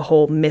the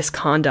whole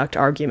misconduct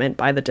argument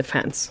by the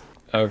defense.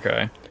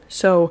 Okay.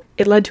 So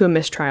it led to a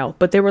mistrial,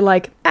 but they were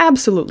like,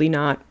 absolutely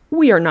not.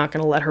 We are not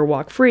going to let her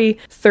walk free.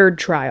 Third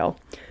trial.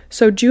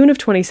 So June of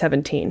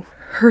 2017,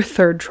 her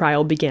third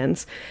trial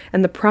begins,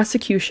 and the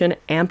prosecution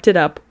amped it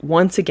up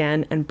once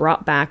again and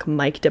brought back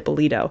Mike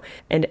DiPolito.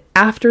 And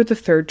after the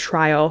third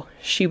trial,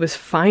 she was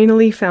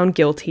finally found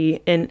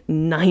guilty in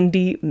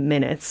 90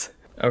 minutes.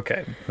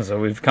 Okay, so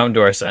we've come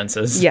to our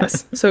senses.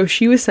 Yes, so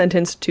she was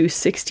sentenced to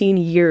 16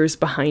 years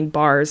behind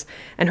bars,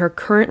 and her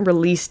current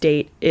release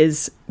date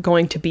is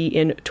going to be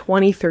in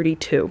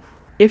 2032.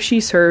 If she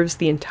serves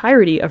the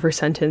entirety of her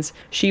sentence,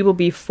 she will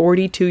be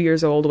 42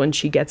 years old when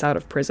she gets out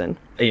of prison.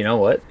 You know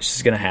what?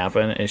 She's going to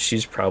happen is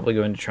she's probably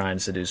going to try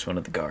and seduce one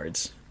of the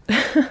guards.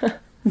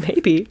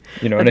 Maybe.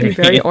 You know what I mean?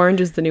 Very Orange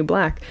is the New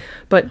Black.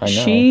 But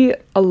she,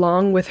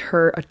 along with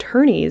her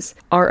attorneys,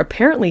 are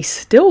apparently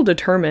still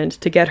determined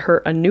to get her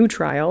a new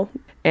trial.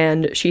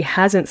 And she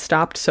hasn't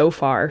stopped so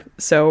far.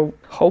 So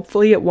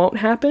hopefully it won't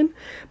happen.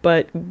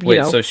 But, you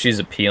know. So she's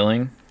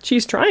appealing?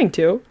 She's trying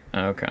to.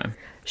 Okay.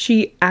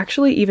 She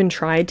actually even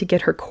tried to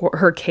get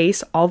her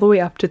case all the way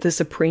up to the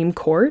Supreme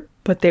Court.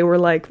 But they were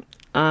like,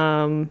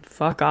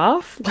 fuck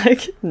off.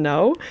 Like,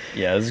 no.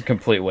 Yeah, this is a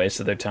complete waste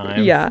of their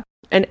time. Yeah.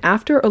 And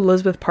after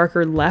Elizabeth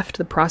Parker left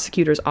the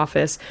prosecutor's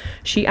office,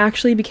 she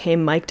actually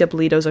became Mike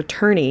DiPolito's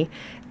attorney,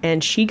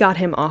 and she got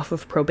him off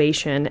of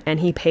probation, and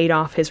he paid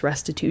off his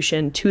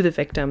restitution to the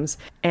victims.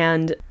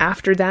 And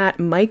after that,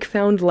 Mike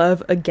found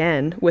love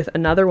again with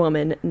another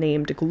woman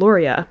named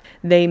Gloria.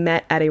 They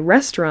met at a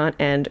restaurant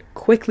and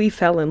quickly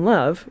fell in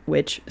love,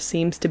 which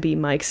seems to be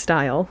Mike's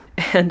style.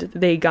 And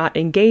they got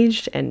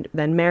engaged and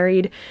then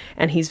married,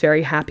 and he's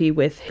very happy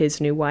with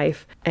his new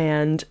wife.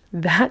 And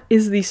that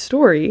is the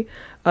story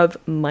of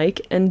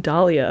Mike and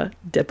Dahlia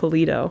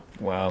DiPolito.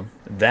 Wow,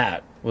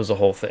 that was a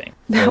whole thing.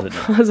 That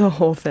was a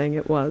whole thing,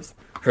 it was.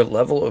 Her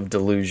level of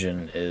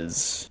delusion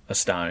is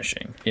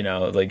astonishing. You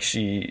know, like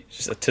she,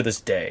 to this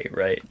day,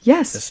 right?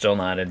 Yes. Is still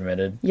not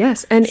admitted.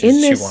 Yes, and she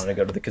wanted to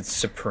go to the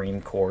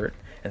Supreme Court,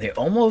 and they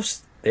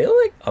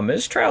like a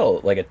mistrial,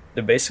 like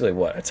basically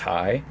a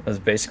tie? It was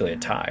basically a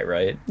tie,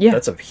 right? Yeah.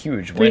 That's a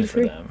huge win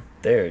for them.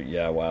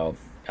 Wow.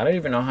 I don't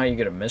even know how you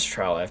get a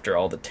mistrial after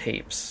all the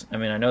tapes. I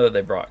mean, I know that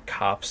they brought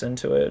cops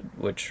into it,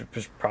 which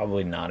was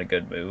probably not a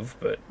good move,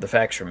 but the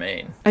facts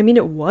remain. I mean,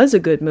 it was a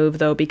good move,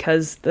 though,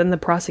 because then the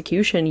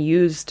prosecution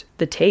used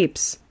the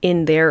tapes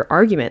in their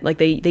argument. Like,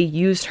 they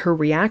used her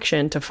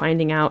reaction to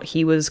finding out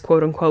he was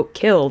quote-unquote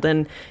killed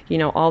and, you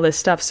know, all this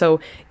stuff. So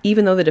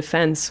even though the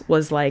defense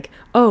was like,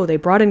 oh, they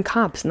brought in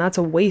cops and that's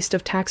a waste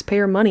of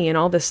taxpayer money and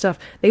all this stuff,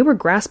 they were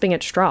grasping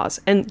at straws.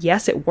 And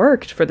yes, it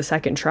worked for the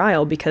second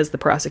trial because the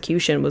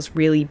prosecution was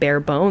really bare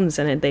bones,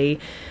 and they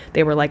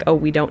were like, oh,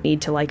 we don't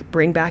need to, like,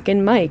 bring back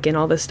in Mike and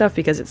all this stuff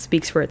because it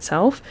speaks for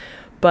itself.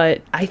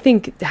 But I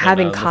think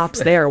having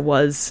cops there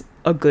was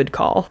a good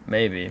call.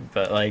 Maybe,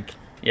 but, like,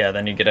 yeah,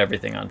 then you get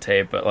everything on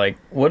tape. But, like,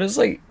 what does,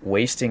 like,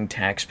 wasting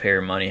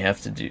taxpayer money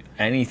have to do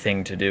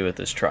anything to do with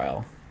this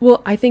trial?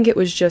 Well, I think it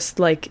was just,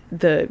 like,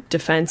 the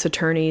defense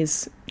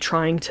attorneys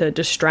trying to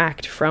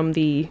distract from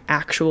the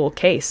actual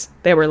case.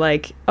 They were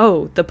like,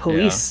 oh, the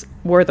police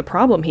were the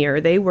problem here.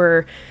 They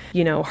were,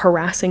 you know,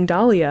 harassing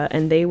Dahlia,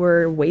 and they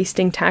were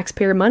wasting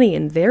taxpayer money,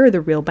 and they're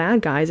the real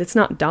bad guys. It's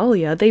not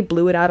Dahlia. They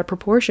blew it out of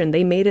proportion.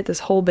 They made it this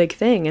whole big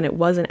thing, and it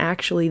wasn't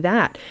actually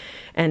that.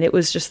 And it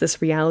was just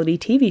this reality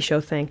TV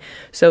show thing.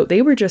 So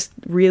they were just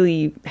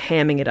really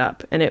hamming it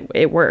up, and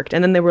it worked.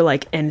 And then they were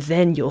like, and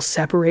then you'll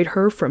separate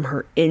her from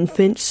her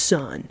infant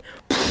son.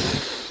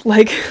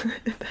 like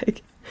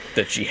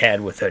that she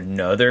had with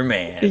another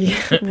man.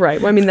 Yeah, right.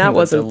 Well, I mean, that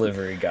wasn't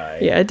delivery guy.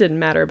 Yeah, it didn't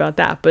matter about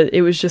that, but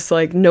it was just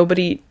like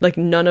nobody, like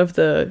none of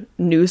the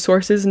news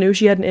sources knew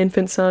she had an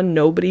infant son.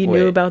 Nobody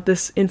knew about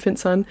this infant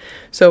son.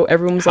 So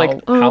everyone was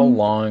like, how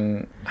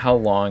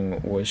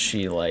long was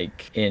she,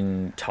 like,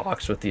 in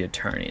talks with the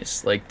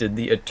attorneys? Like, did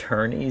the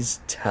attorneys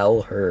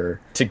tell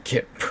her to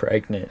get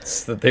pregnant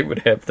so that they would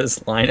have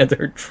this line at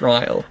their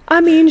trial?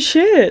 I mean,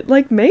 shit,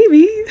 like,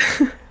 maybe.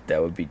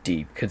 That would be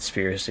deep.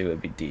 Conspiracy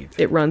would be deep.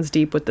 It runs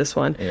deep with this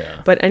one.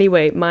 Yeah. But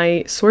anyway,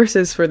 my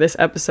sources for this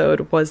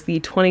episode was the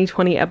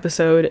 2020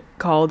 episode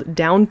called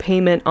Down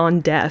Payment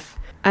on Death,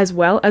 as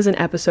well as an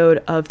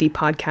episode of the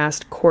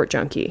podcast Court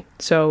Junkie.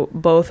 So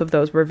both of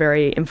those were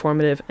very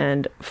informative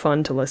and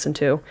fun to listen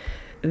to.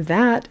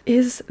 That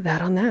is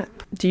that on that.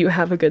 Do you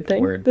have a good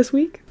thing this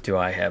week? Do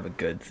I have a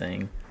good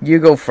thing? You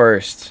go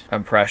first.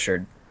 I'm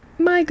pressured.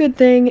 My good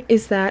thing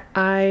is that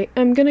I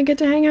am going to get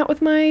to hang out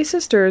with my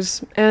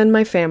sisters and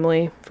my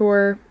family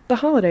for the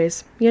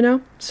holidays. You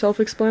know,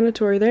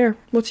 self-explanatory there.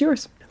 What's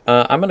yours?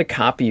 I'm going to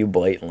copy you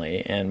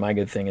blatantly, and my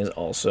good thing is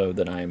also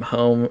that I'm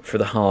home for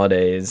the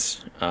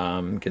holidays.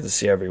 Get to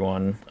see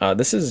everyone.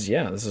 This is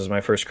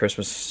my first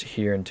Christmas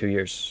here in 2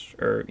 years,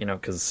 or, you know,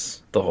 because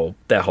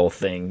that whole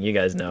thing, you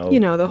guys know,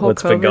 the whole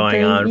what's COVID been going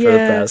thing. on for the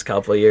past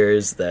couple of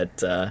years, that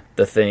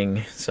the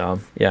thing. So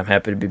yeah, I'm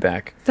happy to be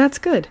back. That's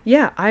good.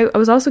 Yeah, I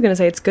was also going to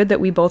say it's good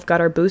that we both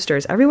got our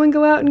boosters. Everyone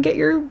go out and get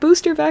your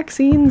booster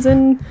vaccines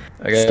and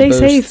stay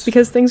safe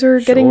because things are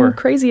getting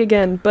crazy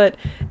again. But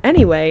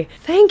anyway,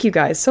 thank you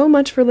guys so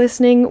much for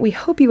listening. We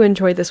hope you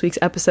enjoyed this week's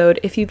episode.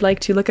 If you'd like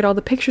to look at all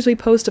the pictures we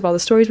post of all the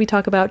stories we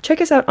talk about,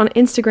 check us out on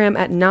Instagram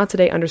at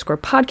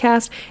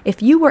nottoday_podcast.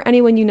 If you or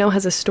anyone you know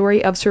has a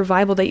story of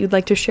survival that you'd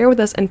like to share with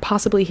us and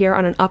possibly hear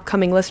on an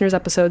upcoming listeners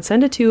episode,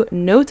 send it to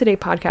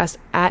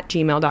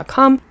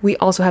nottodaypodcast@gmail.com. We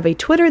also have a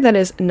Twitter that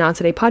is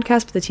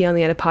nottodaypodcast, but the T on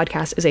the end of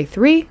podcast is a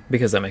 3.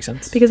 Because that makes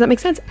sense.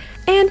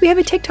 And we have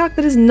a TikTok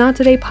that is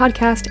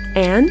nottodaypodcast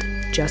and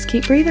just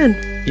keep breathing.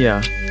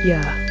 Yeah.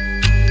 Yeah.